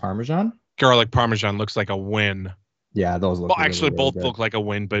garlic parmesan. Garlic parmesan looks like a win. Yeah, those look well, actually, really both good. look like a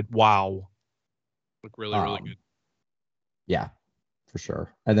win, but wow. Look really, really good. Yeah. for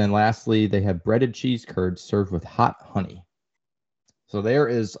sure. And then lastly, they have breaded cheese curds served with hot honey. So there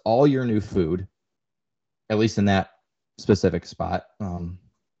is all your new food, at least in that specific spot.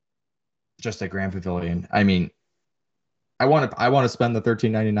 Just at Grand Pavilion. I mean, I want to spend the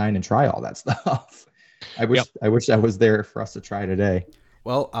 $13.99 and try all that stuff. I wish I was there for us to try today.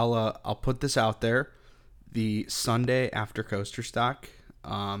 Well, I'll put this out there. The Sunday after Coaster Stock,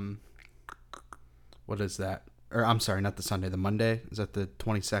 what is that? Or I'm sorry, not the Sunday, the Monday. Is that the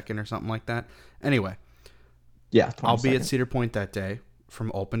 22nd or something like that? Anyway, yeah, 22nd. I'll be at Cedar Point that day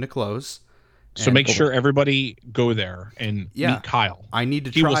from open to close. So make sure everybody go there and meet Kyle. I need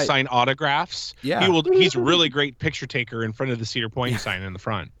to He will sign autographs. Yeah. He's a really great picture taker in front of the Cedar Point sign in the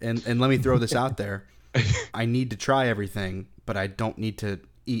front. And let me throw this out there. I need to try everything, but I don't need to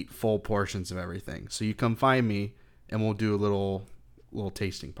eat full portions of everything. So you come find me and we'll do a little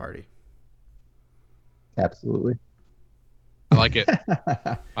tasting party. Absolutely. I like it.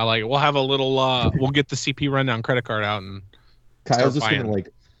 I like it. We'll have a little we'll get the CP Rundown credit card out and Kyle's just gonna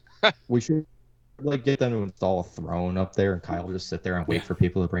we should get them to install a throne up there and Kyle will just sit there and wait for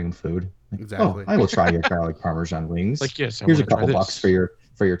people to bring him food. Exactly. I will try your garlic parmesan wings. Yes, here's a couple bucks for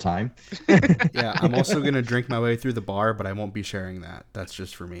your time. Yeah, I'm also gonna drink my way through the bar, but I won't be sharing that. That's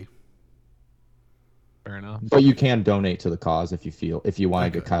just for me. Fair enough. But you can donate to the cause if you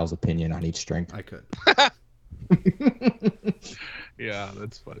want to get Kyle's opinion on each drink. I could. Yeah,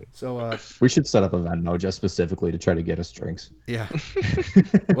 that's funny. So we should set up a Venmo just specifically to try to get us drinks. Yeah.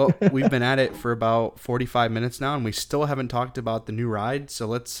 Well, we've been at it for about 45 minutes now, and we still haven't talked about the new ride. So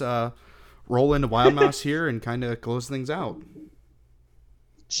let's roll into Wild Mouse here and kind of close things out.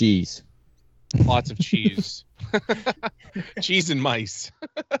 Cheese. Lots of cheese. Cheese and mice.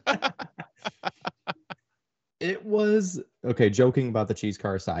 It was okay. Joking about the cheese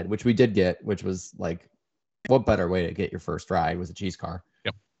car side, which we did get, which was like, what better way to get your first ride was a cheese car?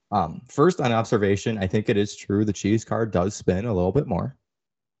 Yep. First on observation, I think it is true the cheese car does spin a little bit more.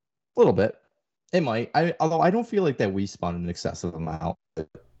 A little bit. It might. Although I don't feel like that we spun an excessive amount.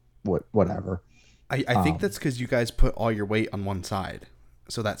 Whatever. I think that's because you guys put all your weight on one side,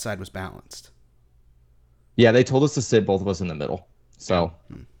 so that side was balanced. Yeah, they told us to sit both of us in the middle. So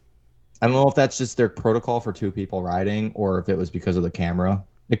I don't know if that's just their protocol for two people riding or if it was because of the camera.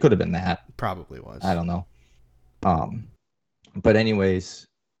 It could have been that. Probably was. I don't know. But anyways,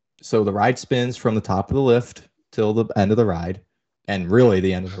 so the ride spins from the top of the lift till the end of the ride, and really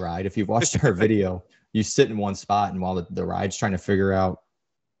the end of the ride. If you've watched our video, you sit in one spot, and while the ride's trying to figure out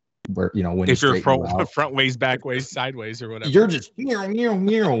where, when if you're front ways, back ways, sideways, or whatever, you're just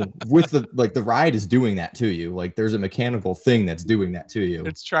with the ride is doing that to you. Like there's a mechanical thing that's doing that to you.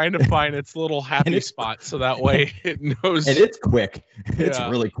 It's trying to find its little happy spot so that way it knows. And it's quick. It's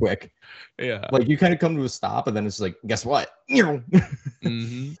really quick. Yeah. Like you kind of come to a stop and then it's like, guess what?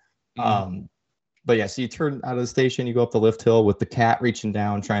 Mm-hmm. But yeah, so you turn out of the station, you go up the lift hill with the cat reaching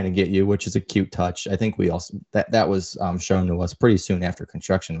down, trying to get you, which is a cute touch. I think we also, that was shown to us pretty soon after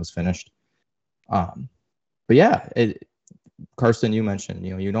construction was finished. But yeah, Karsten, you mentioned,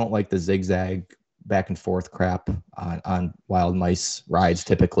 you don't like the zigzag back and forth crap on Wild Mice rides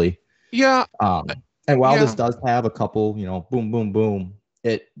typically. Yeah. And while this does have a couple, boom, boom, boom,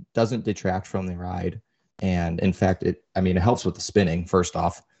 it doesn't detract from the ride. And in fact, it helps with the spinning, first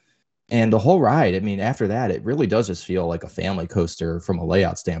off. And the whole ride, after that, it really does just feel like a family coaster from a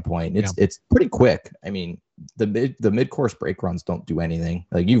layout standpoint. It's pretty quick. The mid-course brake runs don't do anything.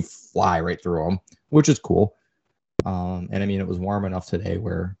 Like you fly right through them, which is cool. And it was warm enough today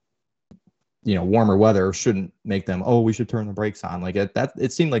where, warmer weather shouldn't make them, we should turn the brakes on. Like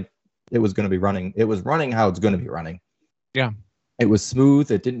it seemed like it was going to be running. It was running how it's going to be running. Yeah. It was smooth.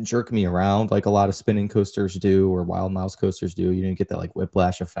 It didn't jerk me around like a lot of spinning coasters do or Wild Mouse coasters do. You didn't get that like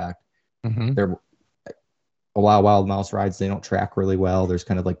whiplash effect. Mm-hmm. They're a lot of Wild Mouse rides. They don't track really well. There's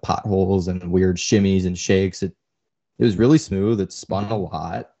kind of like potholes and weird shimmies and shakes. It was really smooth. It spun a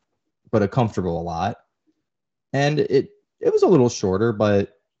lot, but it comfortable a lot. And it was a little shorter,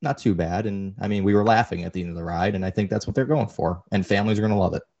 but not too bad. And we were laughing at the end of the ride, and I think that's what they're going for. And families are going to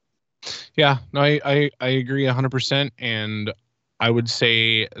love it. Yeah, no, I agree 100%. And I would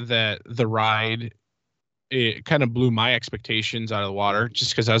say that the ride, it kind of blew my expectations out of the water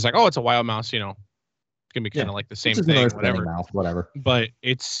just because I was like, it's a Wild Mouse, it's going to be kind of like the same thing, whatever. But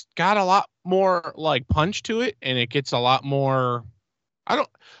it's got a lot more like punch to it, and it gets a lot more,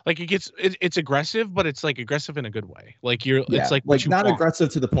 it's aggressive, but it's like aggressive in a good way. Like it's like not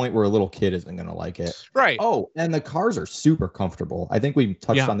aggressive to the point where a little kid isn't going to like it. Right. Oh, and the cars are super comfortable. I think we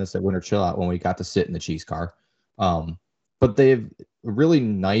touched on this at Winter Chill Out when we got to sit in the cheese car. But they have a really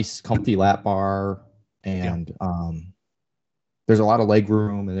nice, comfy lap bar, and there's a lot of leg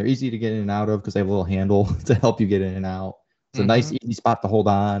room, and they're easy to get in and out of because they have a little handle to help you get in and out. It's a nice, easy spot to hold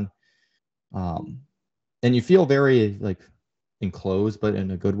on. And you feel very like enclosed, but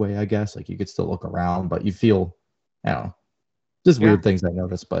in a good way, I guess. Like you could still look around, but you feel, I don't know, just weird things I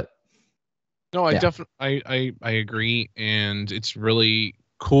noticed. But no, I definitely, I agree, and it's really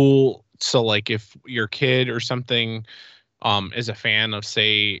cool. So like if your kid or something is a fan of,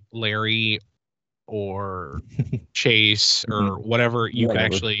 say, Larry or Chase or whatever, you can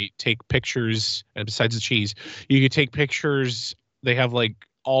actually take pictures. And besides the cheese, you could take pictures. They have like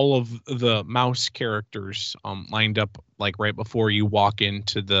all of the mouse characters lined up like right before you walk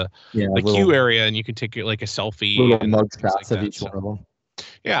into the queue area, and you can take like a selfie, little and mug shots like of each one of them.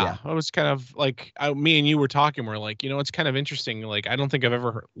 Yeah, I was kind of like, me and you were talking. We're like, it's kind of interesting. Like, I don't think I've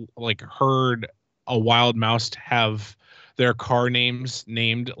ever heard a wild mouse have their car names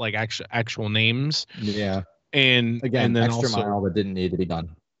named like actual names. Yeah. And again, and then extra also, mile that didn't need to be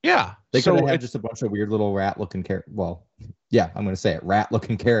done. Yeah, they could have just a bunch of weird little rat-looking Well, yeah, I'm going to say it,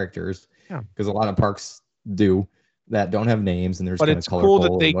 rat-looking characters. Yeah, because a lot of parks do that don't have names, and there's but kind it's of colorful.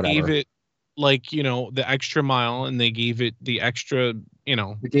 Cool that they gave it like the extra mile, and they gave it the extra. They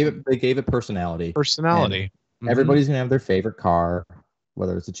gave it personality. Everybody's gonna have their favorite car,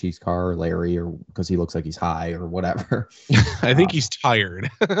 whether it's a cheese car or Larry, or because he looks like he's high or whatever. I think he's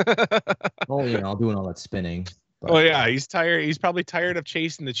tired. Well, doing all that spinning. But, yeah, he's tired. He's probably tired of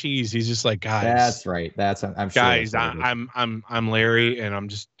chasing the cheese. He's just like, guys. That's right. I'm sure. Guys, I'm Larry, and I'm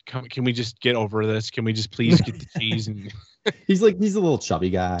just. Can we just get over this? Can we just please get the cheese? And he's a little chubby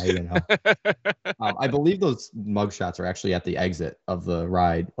guy, I believe those mug shots are actually at the exit of the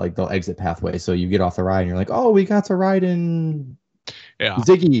ride, like the exit pathway. So you get off the ride, and you're like, oh, we got to ride in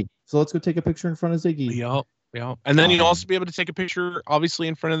Ziggy. So let's go take a picture in front of Ziggy. Yep. Yeah, and then you'll also be able to take a picture, obviously,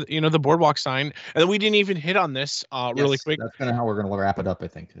 in front of the Boardwalk sign. And then we didn't even hit on this really quick. That's kind of how we're going to wrap it up, I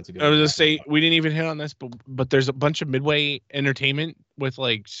think. That's a good. I was going to say we didn't even hit on this, but there's a bunch of Midway entertainment with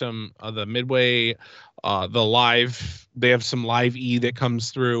like some of the Midway, the live. They have some live E that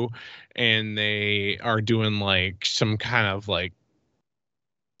comes through, and they are doing like some kind of like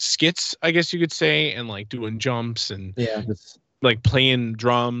skits, I guess you could say, and like doing jumps and just like playing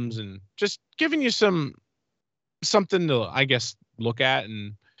drums and just giving you something to, I guess, look at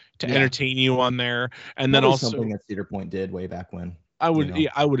and to entertain you on there. And then also something that Cedar Point did way back when. I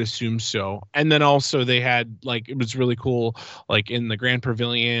would assume so. And then also they had like, it was really cool, like in the Grand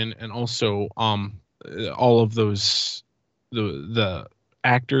Pavilion, and also all of those the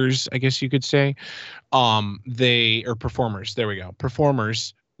actors, I guess you could say, they are performers. There we go.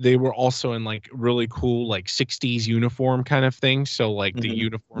 Performers. They were also in like really cool like 60s uniform kind of thing. So like the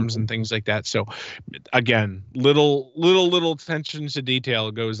uniforms and things like that. So again, little attention to detail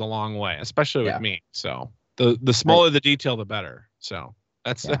goes a long way, especially with me. So the smaller the detail, the better. So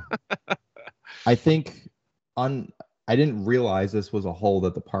that's I think I didn't realize this was a hole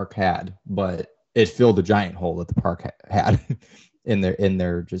that the park had, but it filled a giant hole that the park had in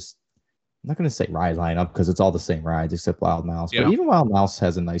their just, I'm not going to say ride lineup because it's all the same rides except Wild Mouse. Yeah. But even Wild Mouse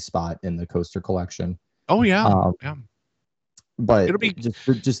has a nice spot in the coaster collection. Oh, yeah. But it'll be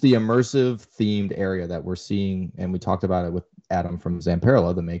just the immersive themed area that we're seeing. And we talked about it with Adam from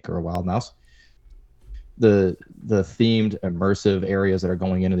Zamperla, the maker of Wild Mouse. The themed immersive areas that are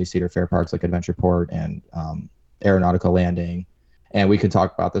going into these Cedar Fair parks like Adventureport and Aeronautical Landing. And we can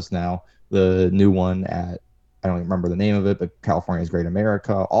talk about this now. The new one at, I don't even remember the name of it, but California's Great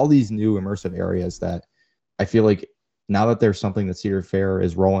America, all these new immersive areas that I feel like now that there's something that Cedar Fair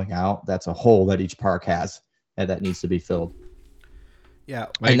is rolling out, that's a hole that each park has and that needs to be filled. Yeah.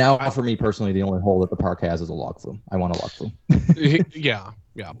 And now for me personally, the only hole that the park has is a log flume. I want a log flume. Yeah.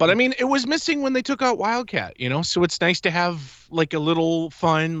 But I mean, it was missing when they took out Wildcat, so it's nice to have like a little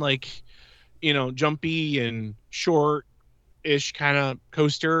fun, like, jumpy and short ish kind of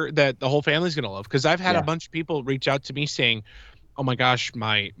coaster that the whole family's gonna love, because I've had a bunch of people reach out to me saying, oh my gosh,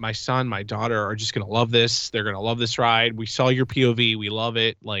 my son, my daughter are just gonna love this, they're gonna love this ride, we saw your POV, we love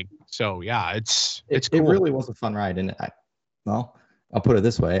it. Like, so yeah, it's cool. It really was a fun ride. And I'll put it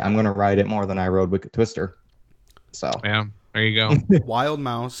this way, I'm gonna ride it more than I rode Wicked Twister. So yeah, there you go. Wild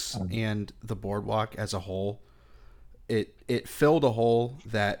Mouse and the Boardwalk as a whole, it filled a hole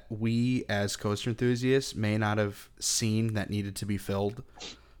that we as coaster enthusiasts may not have seen that needed to be filled.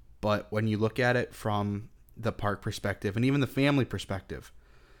 But when you look at it from the park perspective and even the family perspective,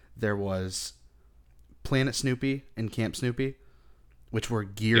 there was Planet Snoopy and Camp Snoopy, which were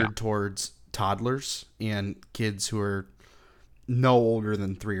geared towards toddlers and kids who are no older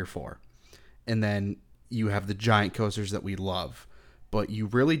than 3 or 4. And then you have the giant coasters that we love. But you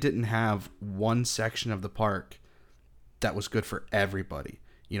really didn't have one section of the park that was good for everybody.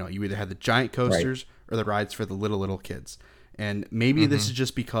 You know, you either had the giant coasters or the rides for the little kids. And maybe this is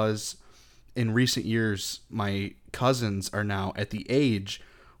just because in recent years, my cousins are now at the age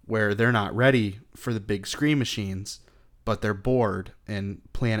where they're not ready for the big screen machines, but they're bored in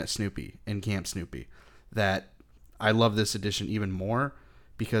Planet Snoopy and Camp Snoopy, that I love this edition even more,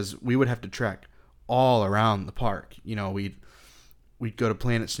 because we would have to trek all around the park. You know, we'd go to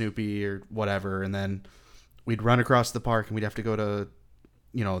Planet Snoopy or whatever, and then we'd run across the park and we'd have to go to,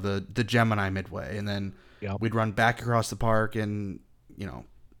 you know, the Gemini Midway, and then we'd run back across the park, and, you know.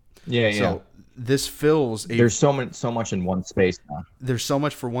 So this fills there's so much in one space now. There's so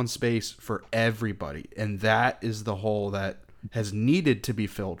much for one space for everybody, and that is the hole that has needed to be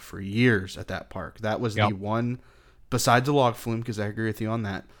filled for years at that park. That was the one, besides the log flume, because I agree with you on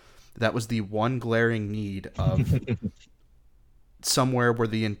that, that was the one glaring need of somewhere where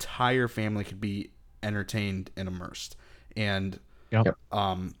the entire family could be entertained and immersed. And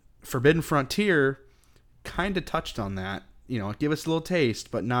Forbidden Frontier kind of touched on that. You know, it gave us a little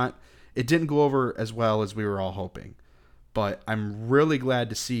taste, but it didn't go over as well as we were all hoping. But I'm really glad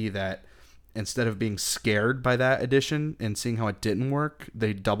to see that instead of being scared by that edition and seeing how it didn't work,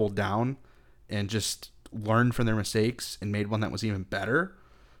 they doubled down and just learned from their mistakes and made one that was even better.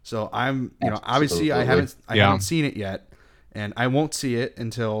 So I'm, you know, obviously I haven't seen it yet, and I won't see it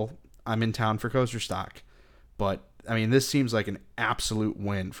until I'm in town for Coaster Stock. But I mean, this seems like an absolute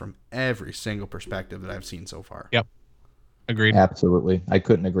win from every single perspective that I've seen so far. Yep. Agreed. Absolutely. I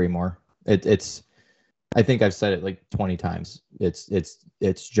couldn't agree more. It's I think I've said it like 20 times. It's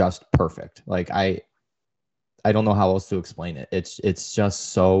just perfect. Like I don't know how else to explain it. It's just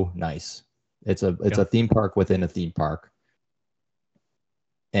so nice. It's a theme park within a theme park.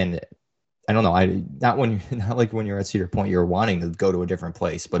 And I don't know, not like when you're at Cedar Point, you're wanting to go to a different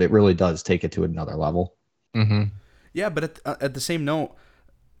place, but it really does take it to another level. Mm-hmm. Yeah, but at the same note,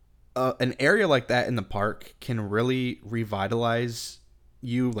 an area like that in the park can really revitalize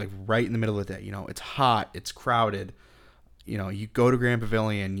you, like right in the middle of the day. You know, it's hot, it's crowded. You know, you go to Grand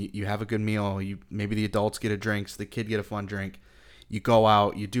Pavilion, you have a good meal. Maybe the adults get a drink, so the kid get a fun drink. You go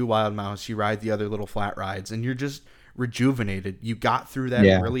out, you do Wild Mouse, you ride the other little flat rides, and you're just rejuvenated. You got through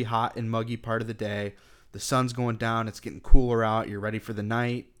that really hot and muggy part of the day. The sun's going down, it's getting cooler out. You're ready for the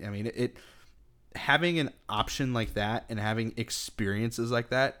night. I mean, having an option like that and having experiences like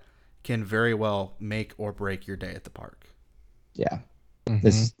that can very well make or break your day at the park. Yeah,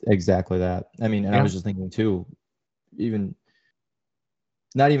 this is exactly that. I mean, and I was just thinking too, even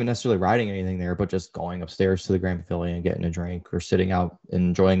not even necessarily riding anything there, but just going upstairs to the Grand Pavilion and getting a drink, or sitting out and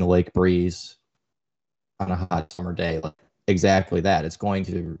enjoying the lake breeze on a hot summer day. Like exactly that.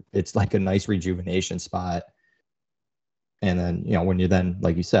 It's like a nice rejuvenation spot. And then, you know, when you then,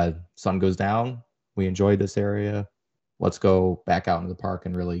 like you said, sun goes down, we enjoyed this area. Let's go back out into the park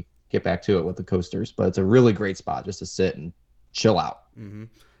and really get back to it with the coasters. But it's a really great spot just to sit and chill out. Mm-hmm.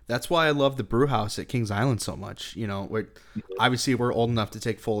 That's why I love the brew house at Kings Island so much. You know, obviously we're old enough to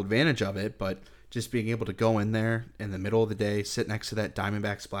take full advantage of it, but just being able to go in there in the middle of the day, sit next to that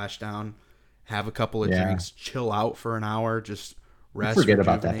Diamondback splashdown, have a couple of drinks, chill out for an hour, just rest. Forget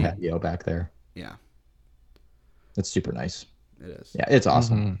about that patio back there. Yeah. It's super nice. It is. Yeah, it's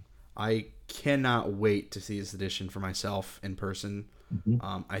awesome. Mm-hmm. I cannot wait to see this edition for myself in person.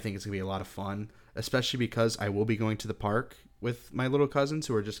 Mm-hmm. I think it's going to be a lot of fun, especially because I will be going to the park with my little cousins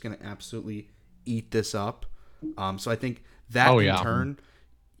who are just going to absolutely eat this up. So I think that in turn,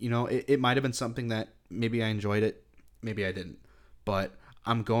 you know, it might have been something that maybe I enjoyed it, maybe I didn't. But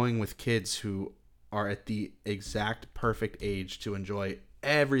I'm going with kids who are at the exact perfect age to enjoy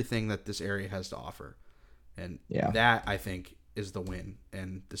everything that this area has to offer. And that, I think, is the win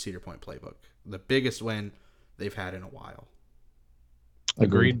in the Cedar Point playbook. The biggest win they've had in a while.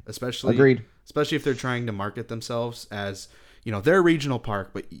 Agreed. Especially if they're trying to market themselves as, you know, they're a regional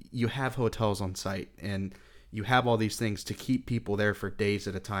park, but you have hotels on site and you have all these things to keep people there for days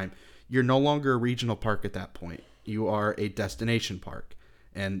at a time. You're no longer a regional park at that point. You are a destination park.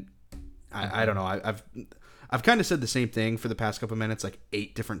 And I don't know. I've kind of said the same thing for the past couple of minutes, like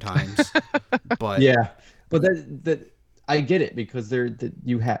 8 different times. But but that I get it, because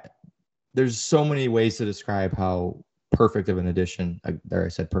there's so many ways to describe how perfect of an addition. I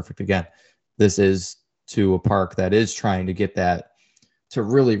said perfect again. This is to a park that is trying to get that, to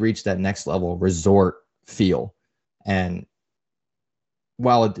really reach that next level resort feel. And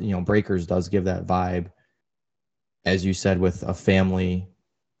while it, you know, Breakers does give that vibe, as you said, with a family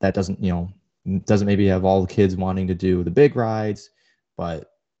that doesn't maybe have all the kids wanting to do the big rides,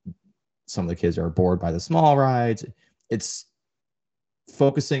 but some of the kids are bored by the small rides. It's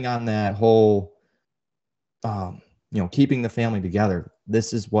focusing on that whole keeping the family together.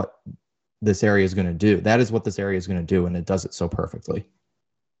 This is what this area is going to do. That is what this area is going to do, and it does it so perfectly.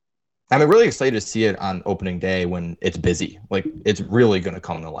 I'm really excited to see it on opening day when it's busy. Like, it's really going to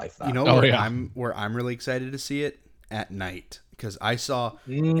come to life then. Where I'm really excited to see it at night, because I saw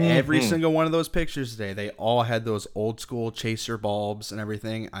every single one of those pictures today. They all had those old school chaser bulbs and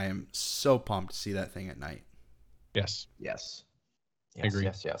everything. I am so pumped to see that thing at night. Yes. I agree.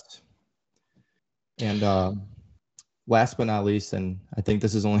 Yes. And last but not least, and I think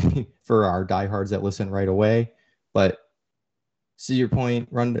this is only for our diehards that listen right away, but Cedar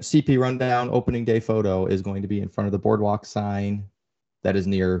Point CP Rundown opening day photo is going to be in front of the Boardwalk sign that is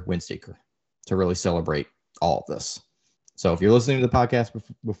near Windseeker to really celebrate all of this. So if you're listening to the podcast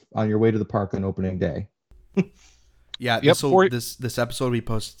on your way to the park on opening day. This episode will be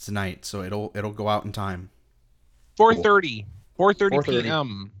posted tonight, so it'll go out in time. 4:30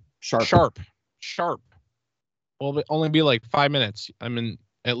 p.m. Sharp. Well, only be like 5 minutes. I mean,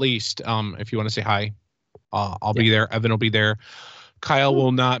 at least. If you want to say hi, I'll be there. Evan will be there. Kyle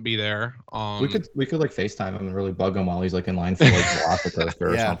will not be there. We could like FaceTime him and really bug him while he's like in line for like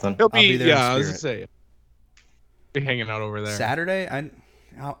Velocicoaster or something. He'll be there. I was gonna say, be hanging out over there Saturday.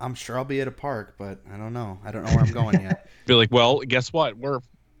 I'm sure I'll be at a park, but I don't know where I'm going yet. Be like, well, guess what? We're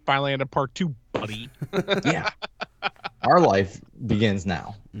finally at a park too, buddy. Yeah. Our life begins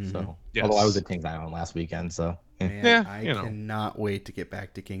now. Mm-hmm. So, yes. Although I was at Kings Island last weekend, so man, I cannot wait to get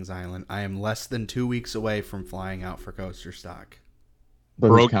back to Kings Island. I am less than 2 weeks away from flying out for coaster stock. But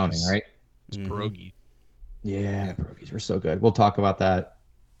who's counting, right? It's pierogi. Yeah, pierogies were so good. We'll talk about that.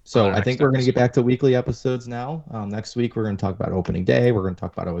 So I think we're going to get back to weekly episodes now. Next week, we're going to talk about opening day. We're going to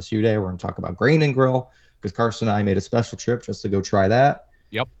talk about OSU day. We're going to talk about Grain and Grill because Carson and I made a special trip just to go try that.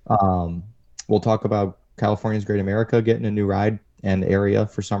 Yep. We'll talk about California's Great America getting a new ride and area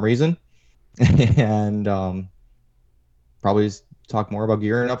for some reason. And probably talk more about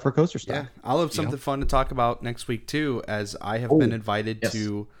gearing up for coaster stock. Yeah, I'll have something fun to talk about next week too, as I have been invited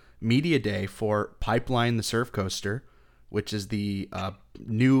to Media Day for Pipeline the Surf Coaster, which is the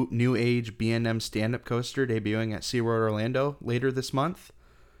new age B&M stand-up coaster debuting at SeaWorld Orlando later this month.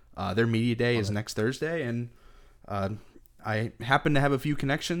 Their Media Day is next Thursday, and I happen to have a few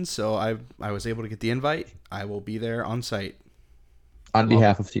connections, so I was able to get the invite. I will be there on site. On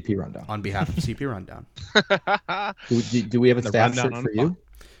behalf of CP Rundown. On behalf of CP Rundown. Do we have a staff shirt for you?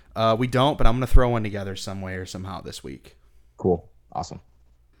 We don't, but I'm going to throw one together some way or somehow this week. Cool. Awesome.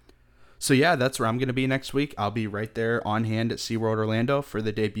 So yeah, that's where I'm going to be next week. I'll be right there on hand at SeaWorld Orlando for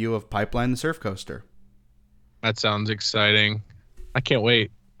the debut of Pipeline the Surf Coaster. That sounds exciting. I can't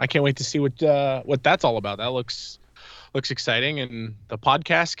wait. I can't wait to see what that's all about. That looks exciting, and the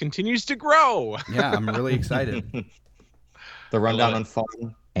podcast continues to grow. Yeah, I'm really excited. The rundown on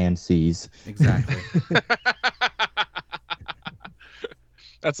fun and seas. Exactly.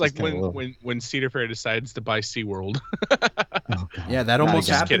 That's like when Cedar Fair decides to buy SeaWorld. Oh, yeah, that almost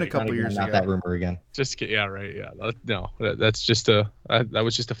happened a couple years ago. Not that rumor again. Just kidding. Yeah, right. Yeah. No, that's just that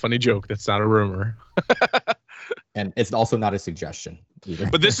was just a funny joke. That's not a rumor. And it's also not a suggestion either.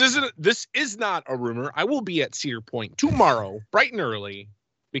 But this is not a rumor. I will be at Cedar Point tomorrow, bright and early,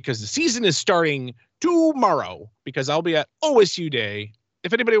 because the season is starting tomorrow, because I'll be at OSU Day.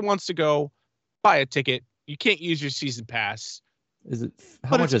 If anybody wants to go, buy a ticket. You can't use your season pass. Is it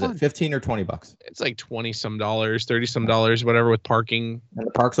how much is it? $15 or $20? It's like $20 some, $30 some, whatever, with parking. And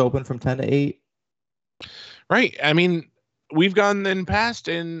the park's open from 10 to 8. Right. I mean, we've gone in past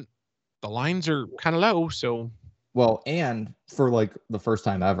and the lines are kind of low, so well, and for like the first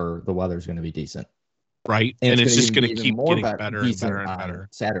time ever, the weather's going to be decent. Right. And it's just going to keep getting better and better and better.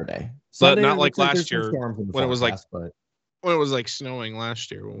 Saturday. Sunday, not like last year when it was like but when it was like snowing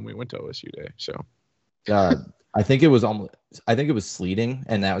last year when we went to OSU Day. So I think it was sleeting,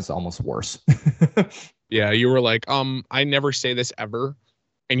 and that was almost worse. Yeah, you were like, I never say this ever.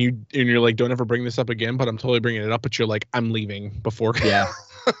 And you're like, don't ever bring this up again, but I'm totally bringing it up. But you're like, I'm leaving before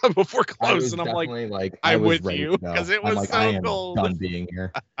before close, and I'm like I'm with you because it was so cold. Done being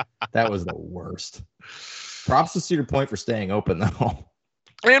here. That was the worst. Props to Cedar Point for staying open though,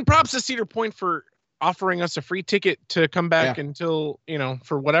 and props to Cedar Point for offering us a free ticket to come back until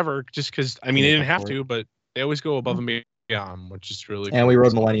for whatever. Just because they didn't have to, but they always go above and beyond, which is really. And we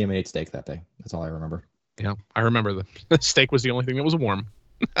rode Millennium and ate steak that day. That's all I remember. Yeah, I remember the steak was the only thing that was warm.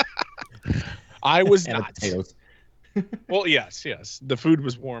 I was and not. Potatoes. Well, yes. The food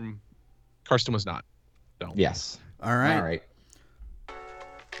was warm. Karsten was not. So. Yes. All right.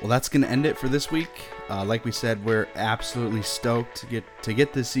 Well, that's going to end it for this week. Like we said, we're absolutely stoked to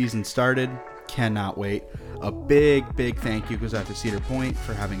get this season started. Cannot wait. A big thank you goes out to Cedar Point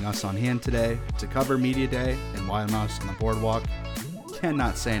for having us on hand today to cover Media Day and Wild Mouse on the Boardwalk.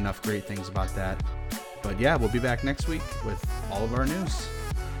 Cannot say enough great things about that. But yeah, we'll be back next week with all of our news.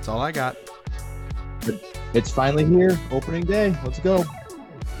 That's all I got. It's finally here. Opening day. Let's go.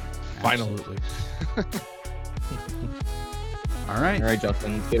 Finally. Absolutely. All right. All right,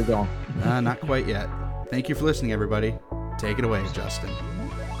 Justin. Let's get it going. Not quite yet. Thank you for listening, everybody. Take it away, Justin.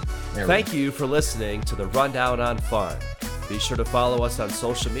 Thank you for listening to the Rundown on Fun. Be sure to follow us on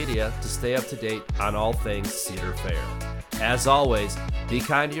social media to stay up to date on all things Cedar Fair. As always, be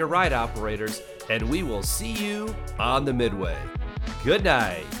kind to your ride operators, and we will see you on the Midway. Good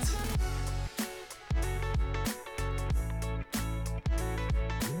night.